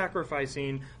also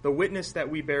sacrificing the witness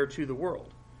that we bear to the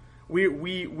world.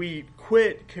 We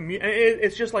quit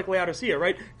it's just like Laodicea,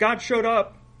 right? God showed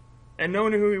up and no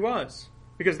one knew who he was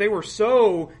because they were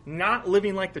so not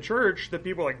living like the church that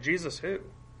people were like, Jesus who?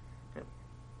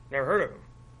 Never heard of him.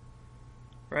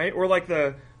 Right? Or like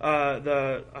I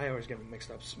always get them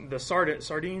mixed up. The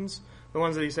sardines, the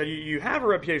ones that he said, you have a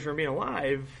reputation for being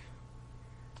alive.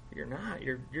 You're not.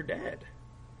 You're dead.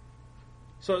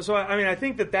 So I mean, I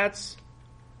think that's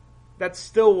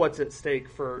still what's at stake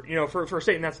for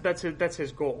Satan. That's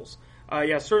his goals.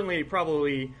 Certainly,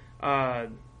 probably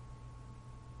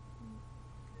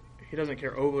he doesn't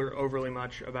care overly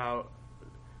much about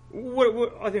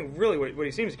what I think. Really, what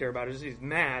he seems to care about is he's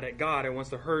mad at God and wants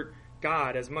to hurt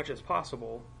God as much as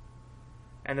possible,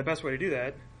 and the best way to do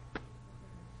that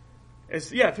is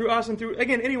through us and through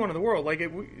anyone in the world. Like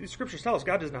scriptures tell us,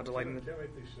 God does not delight in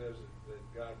Timothy says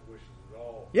that God wishes it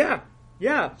all. Yeah.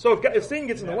 So if Satan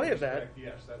gets in the way of that,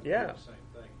 yes, that's yeah, the same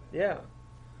thing. Yeah.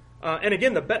 And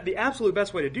again, the absolute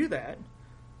best way to do that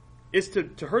is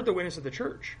to hurt the witness of the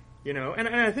church. And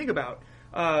I think about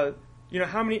how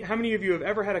many of you have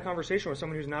ever had a conversation with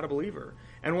someone who's not a believer,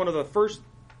 and one of the first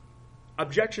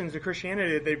objections to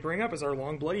Christianity that they bring up is our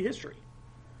long bloody history.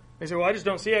 They say, well, I just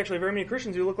don't see actually very many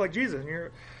Christians who look like Jesus. And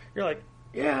you're like,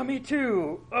 yeah, me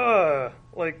too.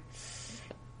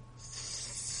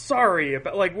 Sorry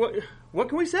about, what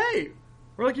can we say?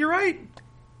 We're like, you're right.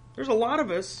 There's a lot of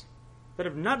us that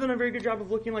have not done a very good job of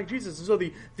looking like Jesus. And so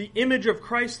the image of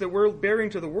Christ that we're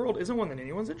bearing to the world isn't one that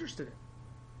anyone's interested in.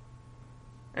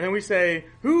 And then we say,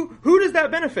 who does that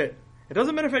benefit? It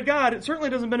doesn't benefit God. It certainly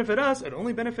doesn't benefit us. It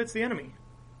only benefits the enemy.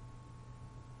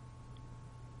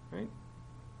 Right?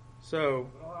 So.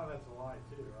 But a lot of that's a lie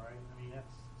too, right? I mean,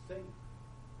 that's Satan,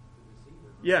 the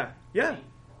deceiver. Yeah.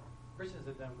 Christians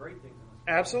have done great things in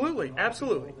this world.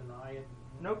 Absolutely. People deny it.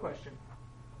 No question.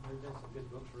 There's been some good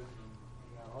books written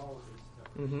on all of this stuff.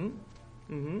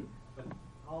 Mm-hmm. Mm-hmm. But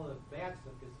all the bad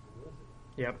stuff gets publicity.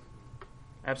 Yep.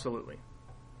 Absolutely.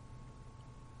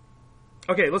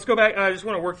 Okay, let's go back. I just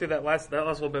want to work through that last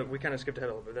little bit. We kind of skipped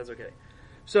ahead a little bit. That's okay.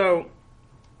 So,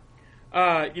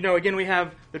 again, we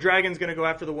have the dragon's going to go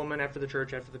after the woman, after the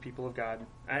church, after the people of God.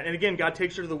 And again, God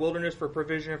takes her to the wilderness for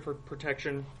provision, for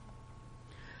protection.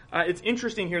 It's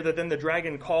interesting here that then the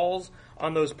dragon calls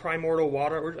on those primordial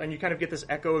water, and you kind of get this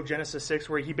echo of Genesis 6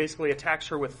 where he basically attacks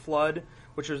her with flood,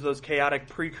 which is those chaotic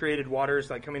pre-created waters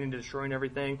like coming in and destroying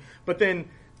everything. But then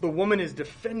the woman is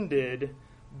defended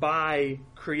by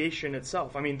creation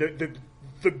itself. I mean,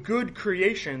 the good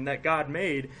creation that God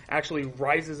made actually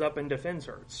rises up and defends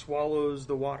her. It swallows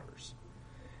the waters.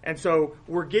 And so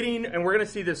we're going to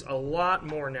see this a lot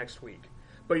more next week,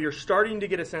 but you're starting to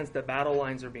get a sense that battle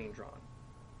lines are being drawn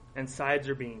and sides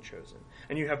are being chosen.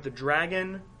 And you have the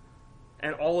dragon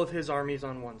and all of his armies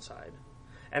on one side.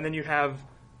 And then you have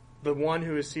the one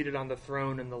who is seated on the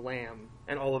throne and the Lamb,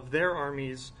 and all of their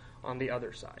armies on the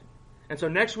other side. And so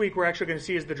next week we're actually going to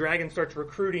see as the dragon starts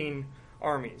recruiting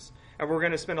armies. And we're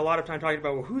going to spend a lot of time talking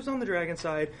about, well, who's on the dragon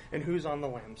side and who's on the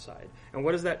lamb side. And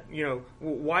what is that,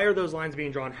 why are those lines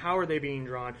being drawn? How are they being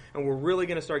drawn? And we're really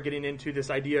going to start getting into this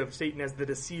idea of Satan as the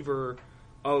deceiver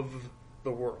of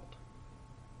the world.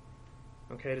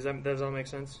 Okay, does that make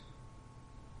sense?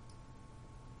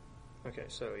 Okay,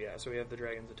 so we have the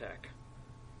dragon's attack.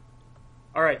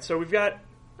 All right, so we've got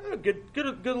a good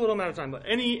little amount of time. But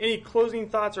any closing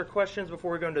thoughts or questions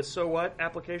before we go into so what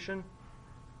application?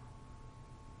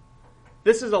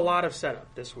 This is a lot of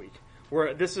setup this week.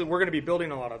 We're going to be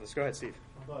building a lot of this. Go ahead, Steve.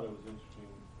 I thought it was interesting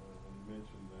when you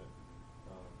mentioned that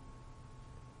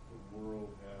the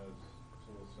world has, so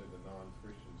let's say the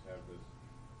non-Christians have this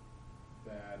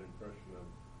bad impression of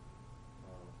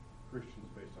Christians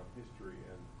based on history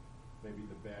and maybe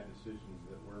the bad decisions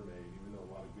that were made, even though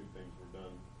a lot of good things were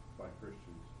done by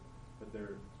Christians. But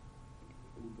the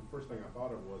first thing I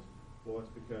thought of was, well, that's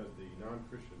because the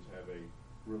non-Christians have a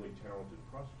really talented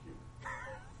prosecutor.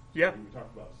 Yep. We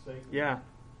talked about Satan. Yeah,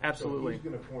 absolutely. So he's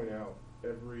going to point out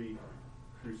every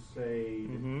crusade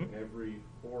and every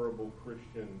horrible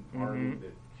Christian army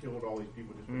that killed all these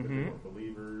people just because they weren't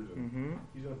believers. And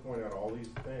he's going to point out all these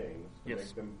things to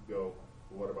make them go,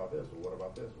 well, what about this? Well, what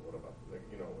about this? Well, what about this?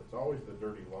 It's always the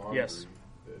dirty laundry that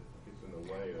gets in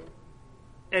the way of.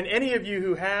 And any of you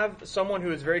who have someone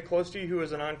who is very close to you who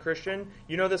is a non-Christian,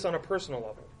 you know this on a personal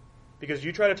level. Because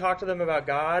you try to talk to them about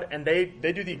God, and they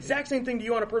do the exact same thing to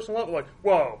you on a personal level. Like,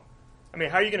 whoa. I mean,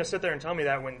 how are you going to sit there and tell me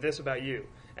that when this about you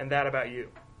and that about you?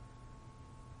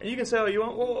 And you can say, oh, you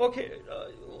want, well, okay.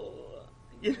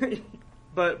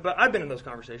 But I've been in those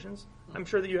conversations. I'm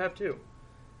sure that you have too.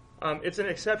 It's an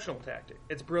exceptional tactic.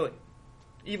 It's brilliant.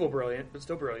 Evil brilliant, but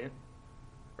still brilliant.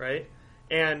 Right?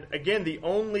 And again, the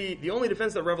only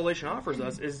defense that Revelation offers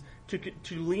us is to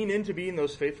lean into being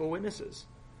those faithful witnesses.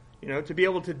 To be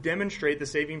able to demonstrate the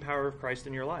saving power of Christ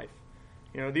in your life.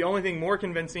 The only thing more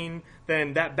convincing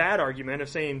than that bad argument of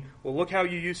saying, well, look how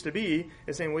you used to be,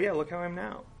 is saying, well, yeah, look how I'm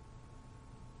now.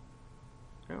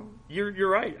 You're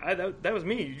right. That was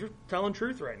me. You're telling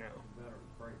truth right now. Better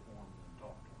pray for them than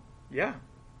talk to them. Yeah.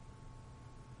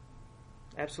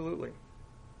 Absolutely.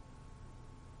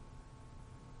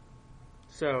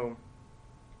 So,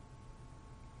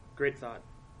 great thought.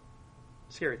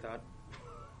 Scary thought.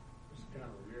 It's kind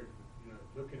of weird,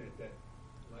 looking at that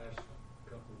last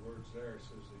couple of words there. It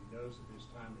says he knows that his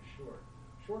time is short.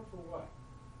 Short for what?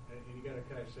 And you got to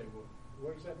kind of say, well,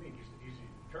 what does that mean? He's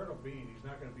an eternal being. He's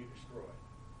not going to be destroyed.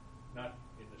 Not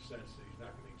in the sense that he's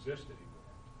not going to exist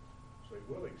anymore. So he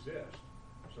will exist.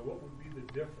 So what would be the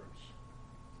difference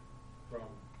from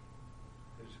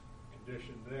his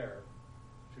condition there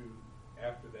to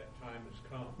after that time has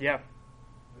come? Yeah.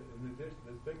 And the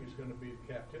thing is going to be the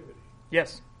captivity.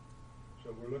 Yes.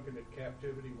 So we're looking at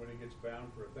captivity when he gets bound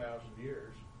for 1,000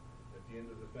 years, at the end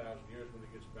of the 1,000 years when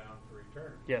he gets bound for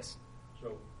eternity. Yes.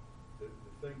 So the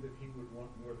thing that he would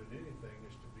want more than anything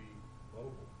is to be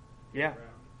mobile, yeah, around,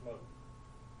 to float.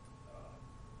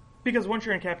 Because once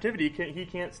you're in captivity, he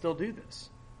can't still do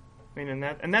this. I mean,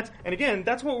 and again,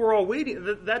 that's what we're all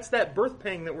waiting. That's that birth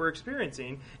pang that we're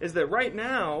experiencing. Is that right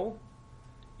now,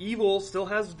 evil still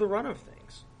has the run of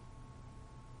things,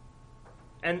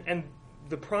 and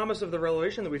the promise of the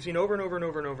revelation that we've seen over and over and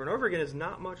over and over and over again is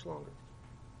not much longer.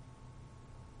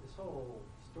 This whole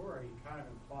story kind of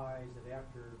implies that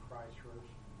after Christ rose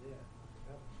from the dead,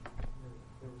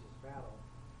 there was this battle.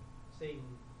 Satan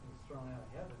was thrown out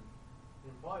of heaven. It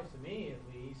implies to me, at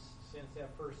least, since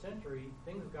that first century,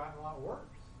 things have gotten a lot worse.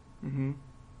 Mm-hmm.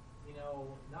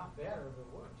 Not better,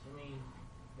 but worse. I mean,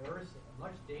 there is a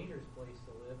much dangerous place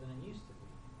to live than it used to be.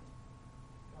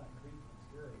 Kind of creepy and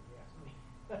scary, if you ask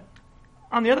me.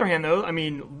 On the other hand, though, I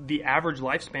mean, the average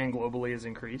lifespan globally has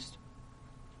increased.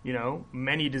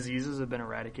 Many diseases have been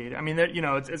eradicated. I mean,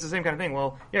 it's the same kind of thing.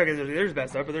 Well, yeah, because there's bad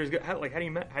stuff, but there's good. How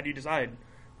do you decide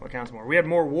what counts more? We had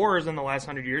more wars in the last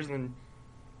 100 years than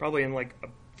probably in like a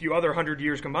few other 100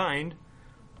 years combined.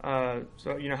 So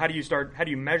how do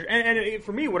you measure? And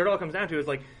for me, what it all comes down to is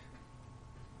like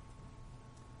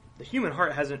the human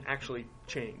heart hasn't actually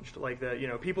changed. Like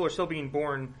people are still being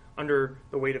born under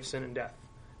the weight of sin and death.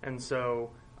 And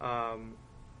so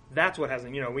that's what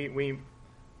hasn't.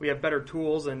 We have better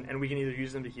tools, and we can either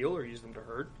use them to heal or use them to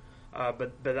hurt.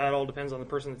 But that all depends on the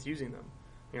person that's using them.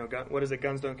 What is it?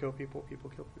 Guns don't kill people. People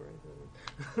kill people,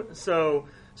 right? So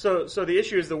the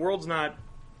issue is the world's not.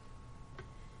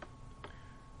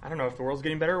 I don't know if the world's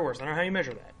getting better or worse. I don't know how you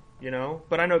measure that.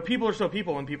 But I know people are still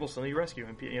people, and people still need rescue,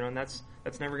 and that's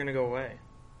never going to go away.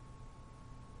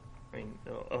 I mean,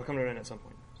 it'll come to an end at some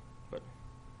point. But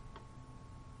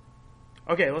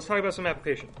okay, let's talk about some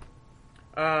application.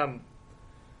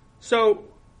 So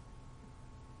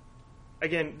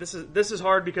again, this is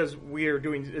hard because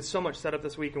it's so much setup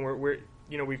this week, and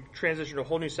we've transitioned to a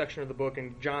whole new section of the book,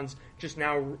 and John's just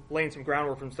now laying some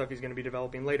groundwork from stuff he's going to be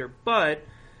developing later. But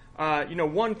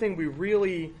one thing we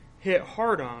really hit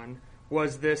hard on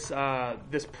was this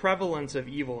prevalence of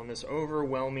evil and this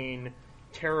overwhelming,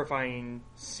 terrifying,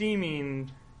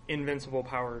 seeming invincible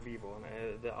power of evil,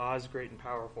 and the Oz great and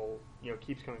powerful,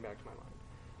 keeps coming back to my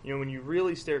mind. When you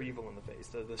really stare evil in the face,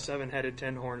 the 7-headed,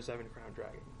 10-horned, 7-crowned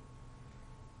dragon,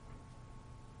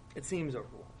 it seems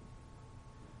overwhelming.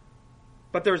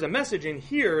 But there's a message in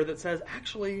here that says,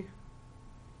 actually,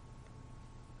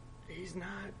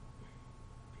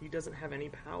 he doesn't have any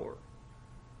power,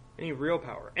 any real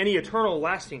power, any eternal,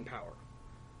 lasting power.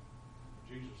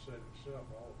 Jesus said himself,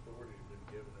 all authority has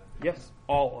been given unto him. Yes,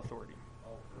 all authority.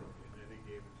 All authority, and then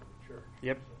he gave it to the church.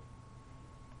 Yep.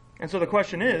 And so the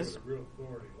question is, where the real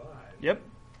authority lies. Yep.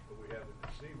 But we have the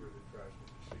deceiver that tries to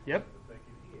deceive Yep. us into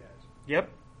thinking he has it. Yep.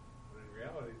 But in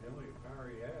reality, the only power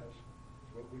he has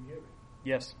is what we give him.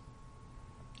 Yes.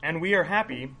 And we are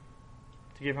happy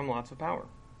to give him lots of power.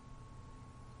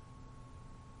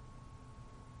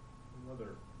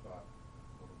 Another thought,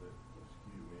 a little bit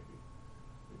askew maybe.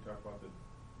 We talk about the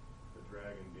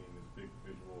dragon being this big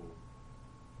visual,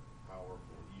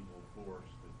 powerful, evil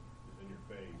force that is in your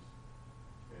face,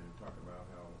 and talk about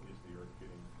how is the earth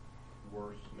getting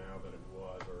worse now than it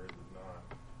was, or is it not?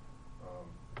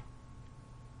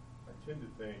 I tend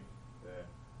to think that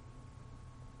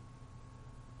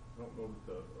I don't know that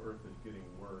the earth is getting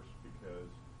worse, because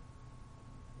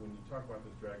when you talk about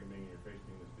this dragon being in your face,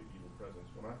 being this big evil presence,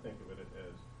 when I think of it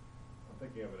as, I'm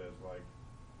thinking of it as like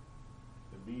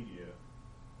the media,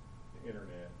 the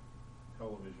internet,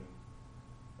 television,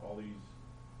 all these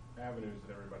avenues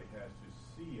that everybody has to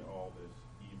see all this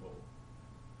evil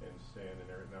and sin and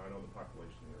everything. Now I know the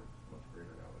population of the earth is much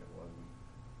greater now than it was,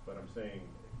 but I'm saying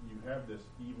you have this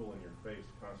evil in your face,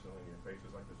 constantly in your face.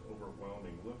 It's like this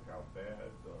overwhelming, look how bad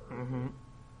the earth is.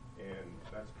 And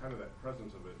that's kind of that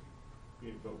presence of it.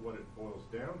 But what it boils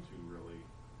down to really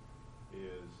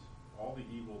is all the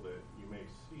evil that you may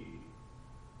see,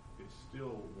 it's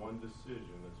still one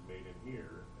decision that's made in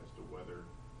here as to whether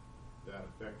that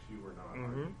affects you or not.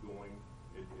 Are you going,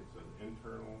 it's an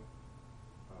internal,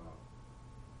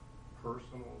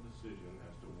 personal decision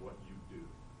as to what you do.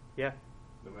 Yeah.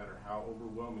 No matter how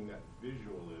overwhelming that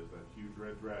visual is, that huge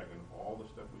red dragon, all the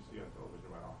stuff we see on television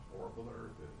about how horrible the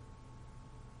earth is,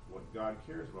 what God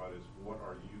cares about is what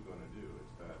are you going to do?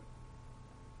 It's that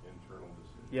internal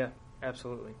decision. Yeah,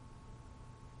 absolutely.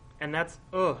 And that's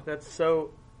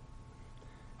so.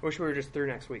 I wish we were just through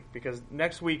next week, because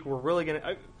next week we're really going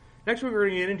to. Next week we're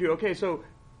going to get into, okay, so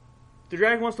the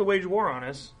dragon wants to wage war on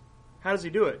us. How does he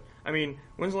do it? I mean,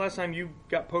 when's the last time you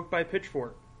got poked by a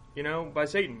pitchfork? By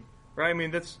Satan, right? I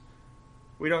mean,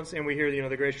 we don't say, and we hear,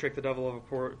 the greatest trick the devil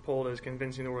ever pulled is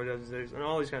convincing the world does this, and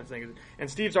all these kinds of things. And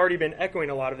Steve's already been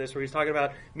echoing a lot of this, where he's talking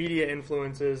about media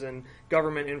influences and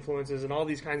government influences and all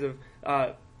these kinds of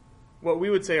what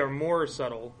we would say are more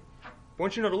subtle. But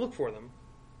once you know to look for them,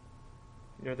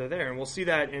 they're there, and we'll see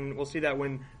that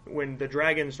when the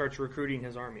dragon starts recruiting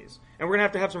his armies. And we're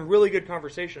gonna have some really good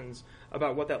conversations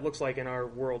about what that looks like in our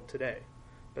world today.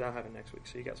 But that'll happen next week,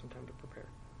 so you got some time to prepare.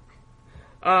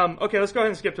 Okay, let's go ahead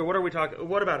and skip to what are we talking.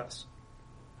 What about us?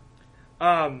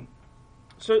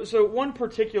 So one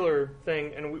particular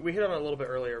thing, and we hit on it a little bit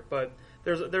earlier, but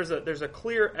there's a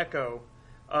clear echo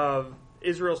of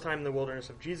Israel's time in the wilderness,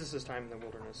 of Jesus' time in the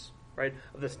wilderness, right?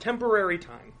 Of this temporary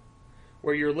time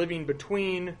where you're living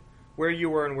between where you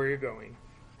were and where you're going,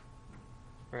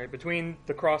 right? Between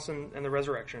the cross and the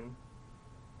resurrection,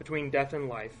 between death and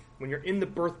life. When you're in the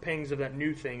birth pangs of that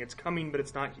new thing, it's coming, but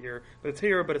it's not here. But it's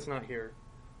here, but it's not here.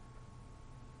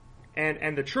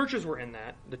 And the churches were in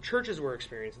that. The churches were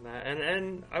experiencing that.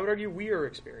 And I would argue we are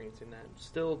experiencing that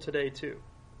still today too.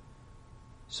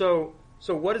 So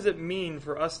what does it mean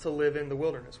for us to live in the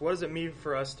wilderness? What does it mean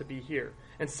for us to be here?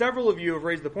 And several of you have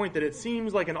raised the point that it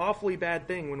seems like an awfully bad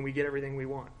thing when we get everything we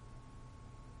want.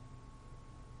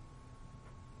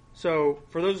 So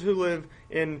for those who live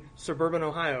in suburban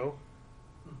Ohio,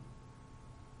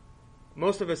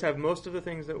 most of us have most of the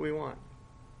things that we want.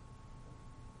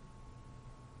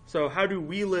 So how do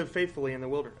we live faithfully in the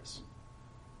wilderness?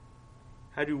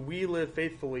 How do we live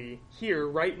faithfully here,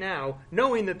 right now,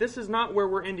 knowing that this is not where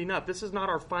we're ending up? This is not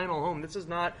our final home. This is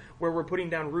not where we're putting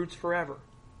down roots forever.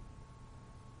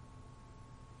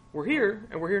 We're here,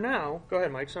 and we're here now. Go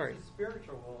ahead, Mike, sorry. It's a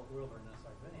spiritual wilderness,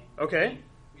 I think. Okay.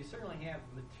 We certainly have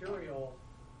material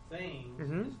things.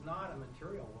 Mhm. It's not a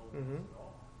material wilderness Mhm. at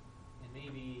all. And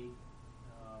maybe,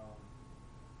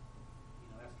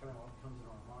 that's kind of what comes in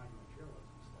our mind,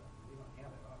 materialism stuff. We don't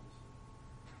have it, obviously.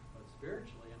 But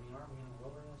spiritually, aren't we in a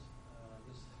wilderness?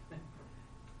 This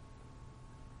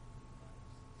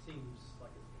seems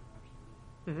like it's getting worse to me.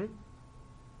 Mm-hmm.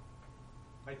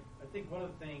 I think one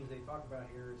of the things they talk about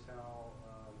here is how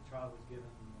the child was given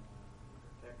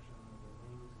protection of the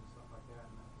wings and stuff like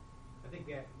that. And I think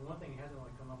that one thing that hasn't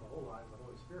really come up a whole lot is the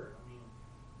Holy Spirit. When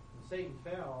Satan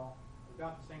fell,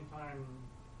 about the same time,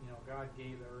 God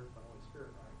gave the earth the Holy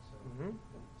Spirit, right? So, Mhm.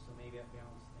 so maybe that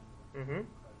balanced things. Mm-hmm.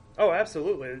 Oh,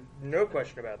 absolutely. No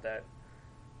question about that.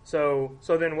 So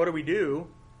then what do we do?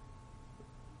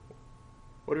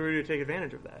 What do we do to take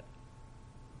advantage of that?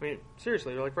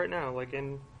 Seriously, like right now,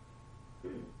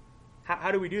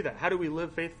 how do we do that? How do we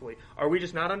live faithfully? Are we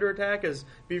just not under attack? Is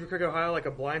Beaver Creek, Ohio, like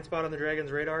a blind spot on the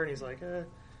Dragon's radar? And he's like, there's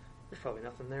probably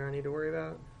nothing there I need to worry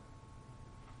about.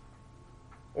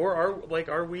 Or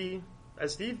are we,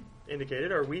 as Steve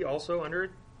indicated, are we also under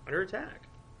attack?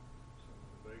 Some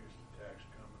of the biggest attacks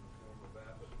come in the form of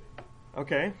apathy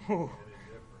Okay. and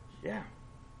indifference. Yeah.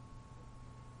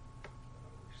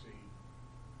 We see,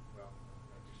 I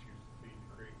just use the Feed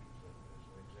the Creek as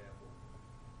an example.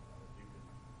 You can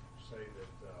say that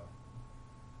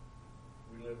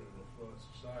we live in an affluent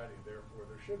society, therefore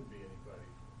there shouldn't be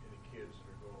any kids that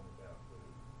are going without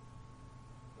food.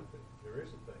 But there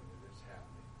is a thing that is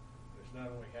happening. It's not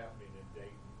only happening in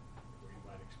Dayton, where you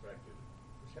might expect it.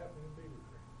 It's happening in Beaver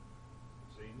Creek,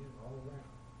 Xenia, and all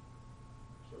around.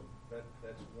 So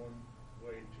that's one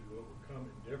way to overcome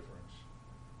indifference,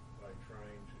 by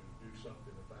trying to do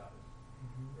something about it,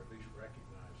 or at least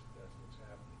recognize that that's what's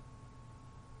happening.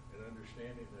 And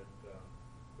understanding that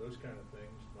those kind of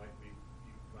things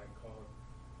you might call it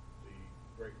the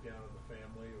breakdown of the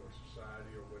family or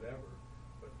society or whatever,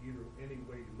 but any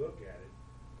way you look at it,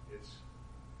 it's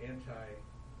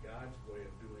anti-God's way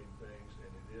of doing things,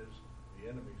 and it is the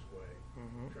enemy's way,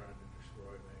 trying to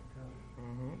destroy mankind.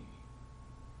 Mm-hmm.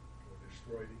 Or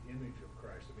destroy the image of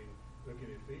Christ. Look at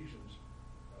Ephesians,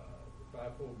 the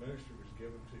fivefold ministry was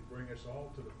given to bring us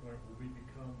all to the point where we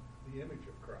become the image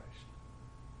of Christ.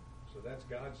 So that's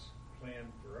God's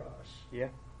plan for us. Yeah.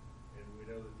 And we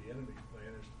know that the enemy's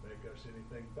plan is to make us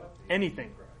anything but the Anything.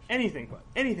 image of Christ.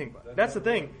 Anything but. That's the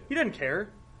thing. He doesn't care,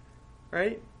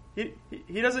 right?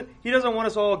 He doesn't want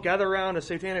us all gathered around a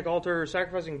satanic altar,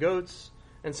 sacrificing goats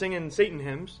and singing Satan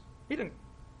hymns. He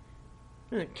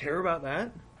doesn't care about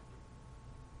that.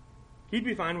 He'd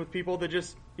be fine with people that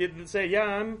just say, "Yeah,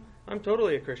 I'm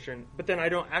totally a Christian," but then I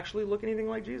don't actually look anything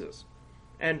like Jesus,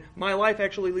 and my life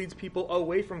actually leads people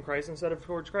away from Christ instead of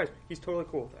towards Christ. He's totally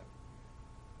cool with that.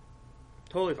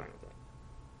 Totally fine with that.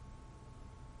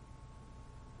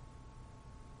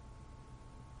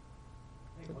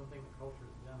 I think one thing the culture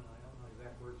has done, and I don't know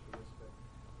exact words for this, but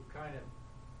you kind of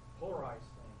polarize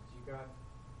things. You got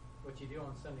what you do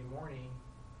on Sunday morning,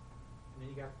 and then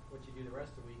you got what you do the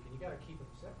rest of the week, and you got to keep them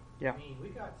separate. Yeah. We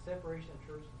got separation of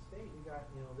church and state. We got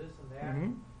this and that.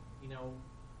 Mm-hmm.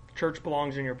 Church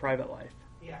belongs in your private life.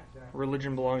 Yeah, exactly.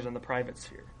 Religion belongs in the private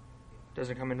sphere.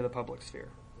 Doesn't come into the public sphere.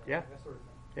 Exactly. Yeah. That sort of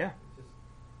thing. Yeah. It's just,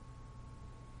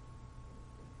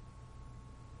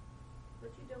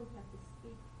 But you don't have to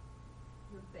speak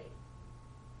your faith.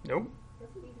 Nope. It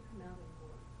doesn't need to come out in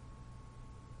words.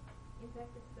 In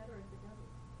fact, it's better if it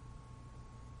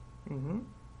doesn't.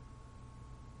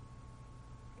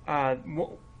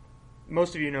 Mm-hmm.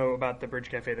 Most of you know about the Bridge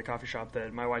Cafe, the coffee shop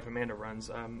that my wife Amanda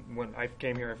runs. When I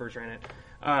came here, I first ran it.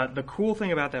 The cool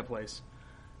thing about that place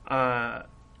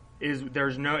is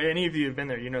there's no, any of you have been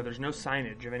there, there's no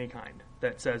signage of any kind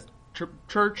that says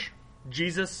church,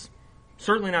 Jesus,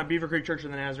 certainly not Beaver Creek Church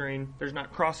of the Nazarene. There's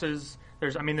not crosses.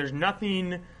 There's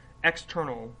nothing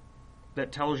external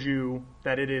that tells you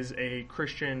that it is a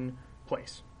Christian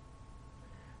place.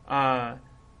 And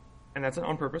that's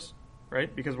on purpose,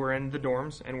 right? Because we're in the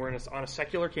dorms and we're on a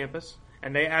secular campus.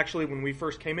 And they actually, when we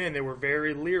first came in, they were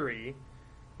very leery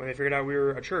when they figured out we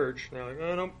were a church. They're like,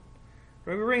 "Oh, no,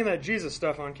 we're bringing that Jesus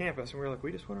stuff on campus." And we were like,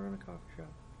 "We just want to run a coffee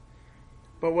shop."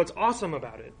 But what's awesome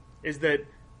about it is that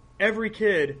every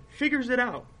kid figures it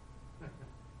out.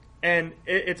 And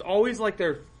it's always like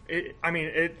the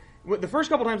first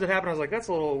couple times it happened, I was like, "That's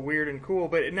a little weird and cool."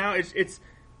 But now it's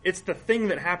the thing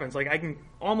that happens. Like, I can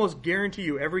almost guarantee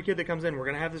you, every kid that comes in, we're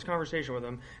going to have this conversation with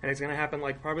them, and it's going to happen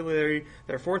like probably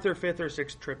their fourth or fifth or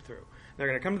sixth trip through. They're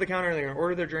going to come to the counter, and they're going to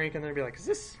order their drink, and they're going to be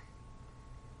like, is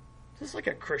this like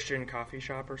a Christian coffee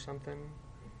shop or something?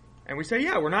 And we say,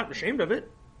 yeah, we're not ashamed of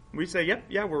it. We say, yep,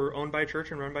 yeah, we're owned by a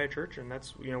church and run by a church, and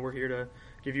that's, we're here to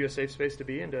give you a safe space to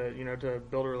be and to, to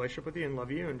build a relationship with you and love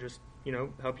you and just,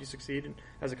 help you succeed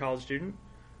as a college student.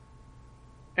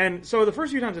 And so the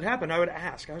first few times it happened, I would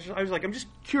ask. I was like, I'm just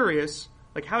curious,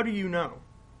 like, how do you know?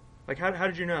 Like, how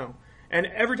did you know? And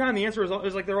every time the answer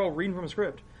was like they're all reading from a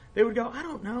script. They would go, I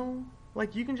don't know.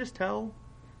 Like, you can just tell.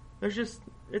 There's just...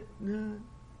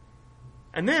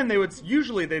 And then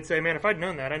they'd say, man, if I'd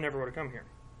known that, I never would have come here.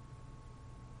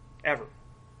 Ever.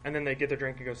 And then they get their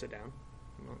drink and go sit down.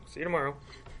 Well, see you tomorrow.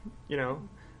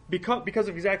 Because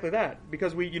of exactly that.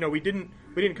 Because we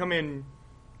didn't come in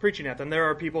preaching at them. There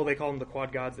are people, they call them the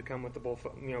quad gods, that come with the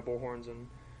bullhorns and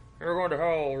you're going to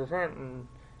hell, repent, and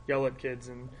yell at kids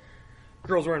and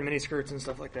girls wearing mini skirts and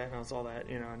stuff like that. And it's all that,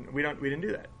 and we didn't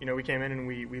do that. We came in and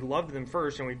we loved them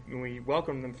first and we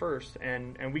welcomed them first,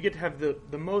 and we get to have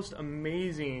the most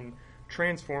amazing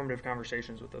transformative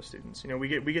conversations with those students. We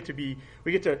get to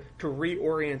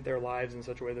reorient their lives in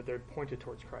such a way that they're pointed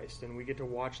towards Christ, and we get to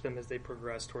watch them as they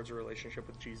progress towards a relationship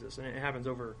with Jesus, and it happens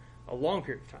over a long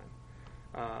period of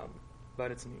time.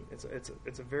 But it's neat.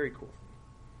 It's a very cool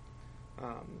thing.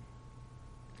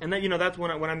 And that that's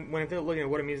when I'm looking at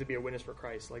what it means to be a witness for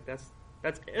Christ. Like that's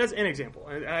an example.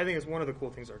 I think it's one of the cool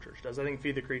things our church does. I think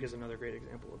Feed the Creek is another great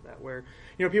example of that, where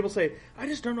people say, I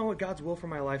just don't know what God's will for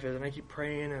my life is, and I keep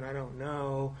praying and I don't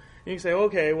know. And you say,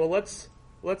 okay, well let's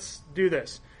do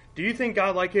this. Do you think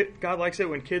God likes it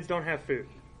when kids don't have food?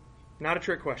 Not a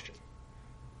trick question.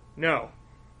 No.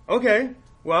 Okay.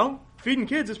 Well, feeding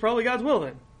kids is probably God's will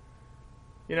then.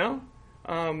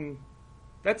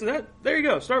 That's that. There you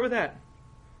go. Start with that.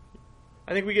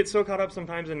 I think we get so caught up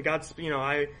sometimes in God's,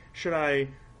 should I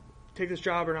take this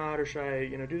job or not, or should I,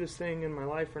 do this thing in my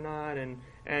life or not?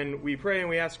 And we pray and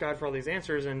we ask God for all these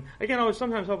answers. And again, I always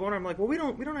sometimes wonder, I'm like, well, we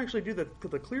don't actually do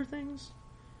the clear things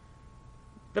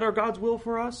that are God's will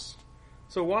for us.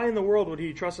 So why in the world would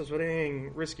He trust us with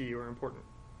anything risky or important?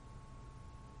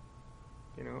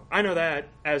 I know that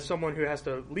as someone who has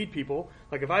to lead people.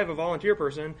 Like if I have a volunteer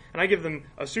person and I give them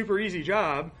a super easy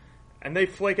job, and they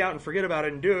flake out and forget about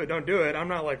it and don't do it, I'm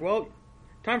not like, well,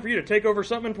 time for you to take over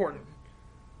something important.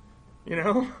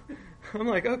 I'm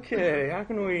like, okay, how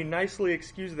can we nicely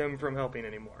excuse them from helping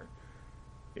anymore?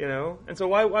 And so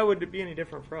why would it be any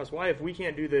different for us? Why, if we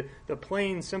can't do the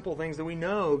plain, simple things that we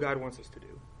know God wants us to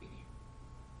do,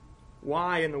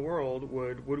 why in the world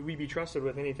would we be trusted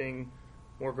with anything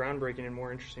more groundbreaking and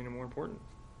more interesting and more important?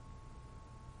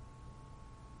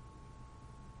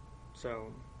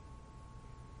 So...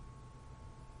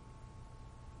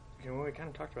 okay, well, we kind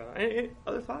of talked about that. Any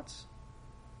other thoughts?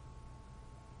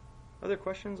 Other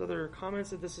questions? Other comments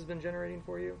that this has been generating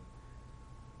for you?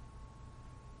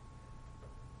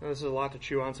 Now, this is a lot to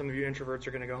chew on. Some of you introverts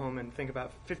are going to go home and think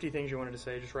about 50 things you wanted to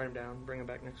say. Just write them down. Bring them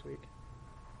back next week.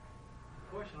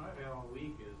 The question I've had all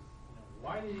week is,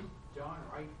 why did John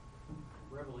write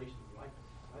Revelations like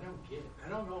this? I don't get it. I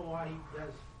don't know why he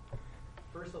does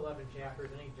first 11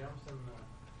 chapters, and he jumps in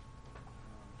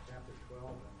chapter 12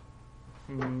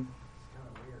 and it's kind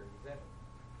of weird. Is there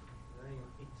anything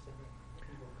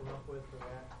people come up with for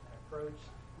that approach?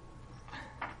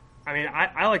 I mean,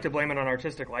 I like to blame it on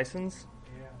artistic license.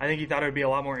 Yeah. I think he thought it would be a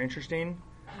lot more interesting.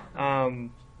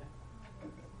 I'll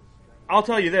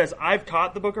tell you this. I've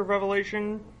taught the book of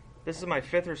Revelation. This is my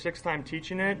 5th or 6th time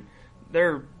teaching it.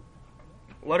 They're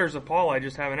letters of Paul I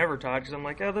just haven't ever taught because I'm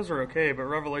like, yeah, those are okay, but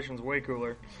Revelation's way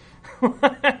cooler.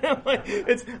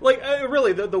 It's like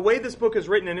really the way this book is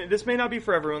written, and this may not be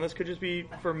for everyone. This could just be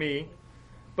for me.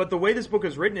 But the way this book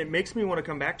is written, it makes me want to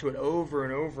come back to it over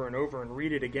and over and over and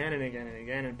read it again and again and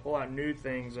again and pull out new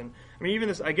things. And I mean, even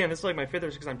this is like my 5th or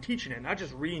 6th because I'm teaching it, not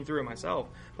just reading through it myself,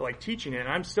 but like teaching it. And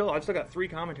I've still got 3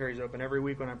 commentaries open every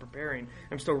week when I'm preparing.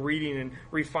 I'm still reading and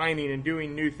refining and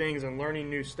doing new things and learning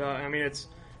new stuff. I mean, it's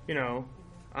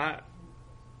I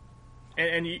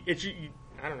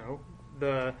don't know,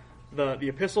 the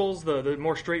epistles, the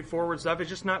more straightforward stuff, it's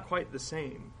just not quite the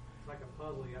same. It's like a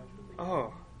puzzle you have to complete.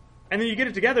 Oh. And then you get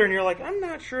it together and you're like, I'm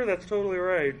not sure that's totally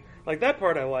right. Like that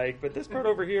part I like, but this part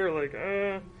over here, like,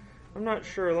 I'm not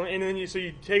sure. And then you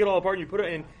take it all apart and you put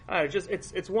it in.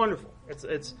 It's wonderful.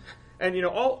 And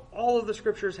all of the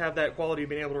scriptures have that quality of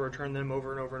being able to return them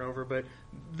over and over and over. But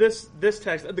this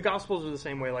text, the Gospels are the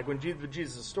same way. Like when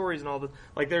Jesus' stories and all this,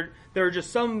 like there are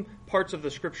just some parts of the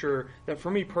scripture that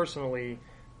for me personally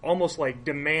almost like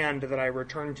demand that I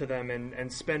return to them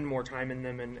and spend more time in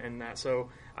them and that. So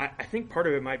I think part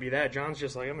of it might be that John's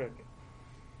just like, I'm gonna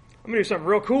do something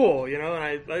real cool, and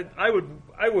I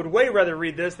would way rather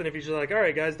read this than if he's just like, all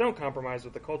right guys, don't compromise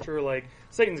with the culture, like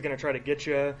Satan's gonna try to get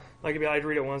you. Like I'd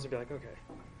read it once and be like, okay,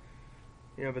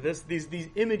 But these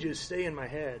images stay in my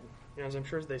head. As I'm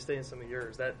sure they stay in some of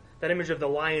yours. That image of the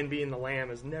lion being the lamb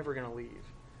is never going to leave.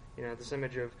 This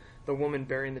image of the woman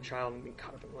burying the child and being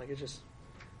caught up in it's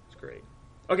great.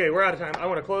 Okay, we're out of time. I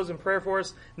want to close in prayer for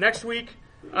us. Next week,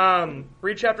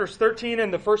 read chapters 13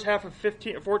 and the first half of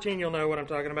 14. You'll know what I'm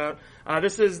talking about.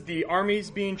 This is the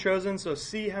armies being chosen, so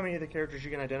see how many of the characters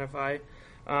you can identify.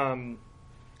 Some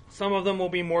of them will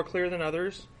be more clear than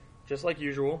others, just like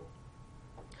usual.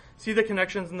 See the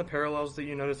connections and the parallels that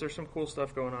you notice. There's some cool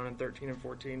stuff going on in 13 and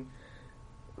 14.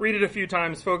 Read it a few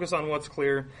times, focus on what's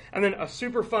clear. And then a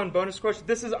super fun bonus question.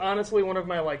 This is honestly one of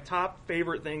my top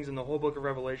favorite things in the whole book of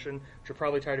Revelation, which you're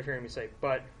probably tired of hearing me say,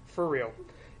 but for real,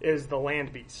 is the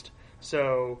land beast.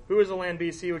 So, who is the land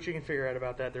beast? See what you can figure out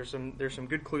about that. There's some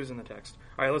good clues in the text.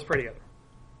 All right, let's pray together.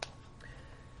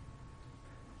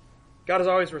 God, as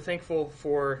always, we're thankful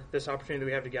for this opportunity that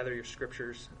we have to gather your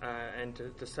scriptures and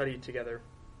to study together.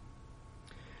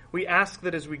 We ask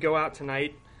that as we go out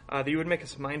tonight, that you would make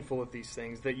us mindful of these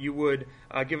things, that you would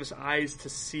give us eyes to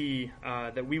see,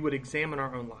 that we would examine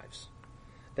our own lives,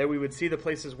 that we would see the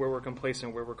places where we're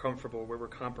complacent, where we're comfortable, where we're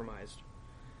compromised,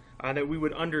 that we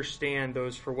would understand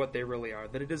those for what they really are,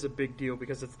 that it is a big deal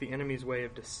because it's the enemy's way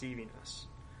of deceiving us.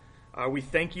 We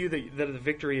thank you that the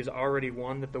victory is already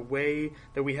won, that the way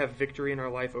that we have victory in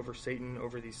our life over Satan,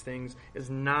 over these things, is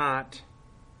not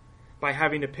by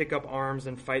having to pick up arms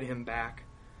and fight him back.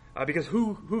 Because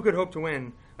who could hope to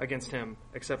win against him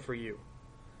except for you?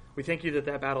 We thank you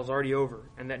that battle's already over,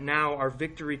 and that now our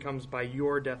victory comes by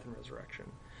your death and resurrection.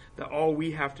 That all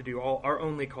we have to do, our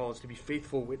only call, is to be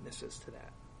faithful witnesses to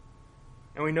that.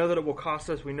 And we know that it will cost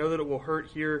us, we know that it will hurt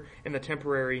here in the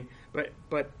temporary,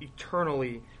 but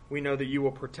eternally we know that you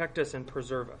will protect us and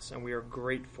preserve us, and we are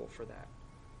grateful for that.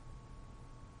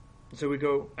 So we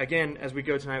go, again, as we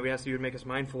go tonight, we ask that you would make us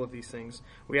mindful of these things.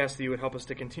 We ask that you would help us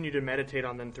to continue to meditate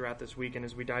on them throughout this week. And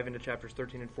as we dive into chapters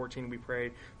 13 and 14, we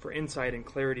pray for insight and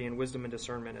clarity and wisdom and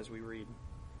discernment as we read.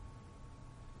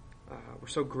 We're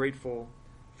so grateful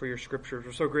for your scriptures.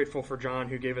 We're so grateful for John,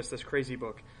 who gave us this crazy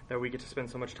book that we get to spend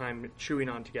so much time chewing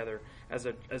on together as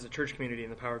a church community in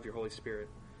the power of your Holy Spirit.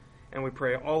 And we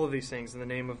pray all of these things in the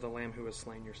name of the Lamb who has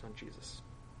slain, your Son, Jesus.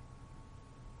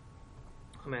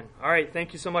 Amen. All right,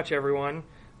 thank you so much, everyone.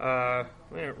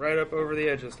 Right up over the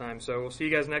edge this time. So we'll see you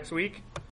guys next week.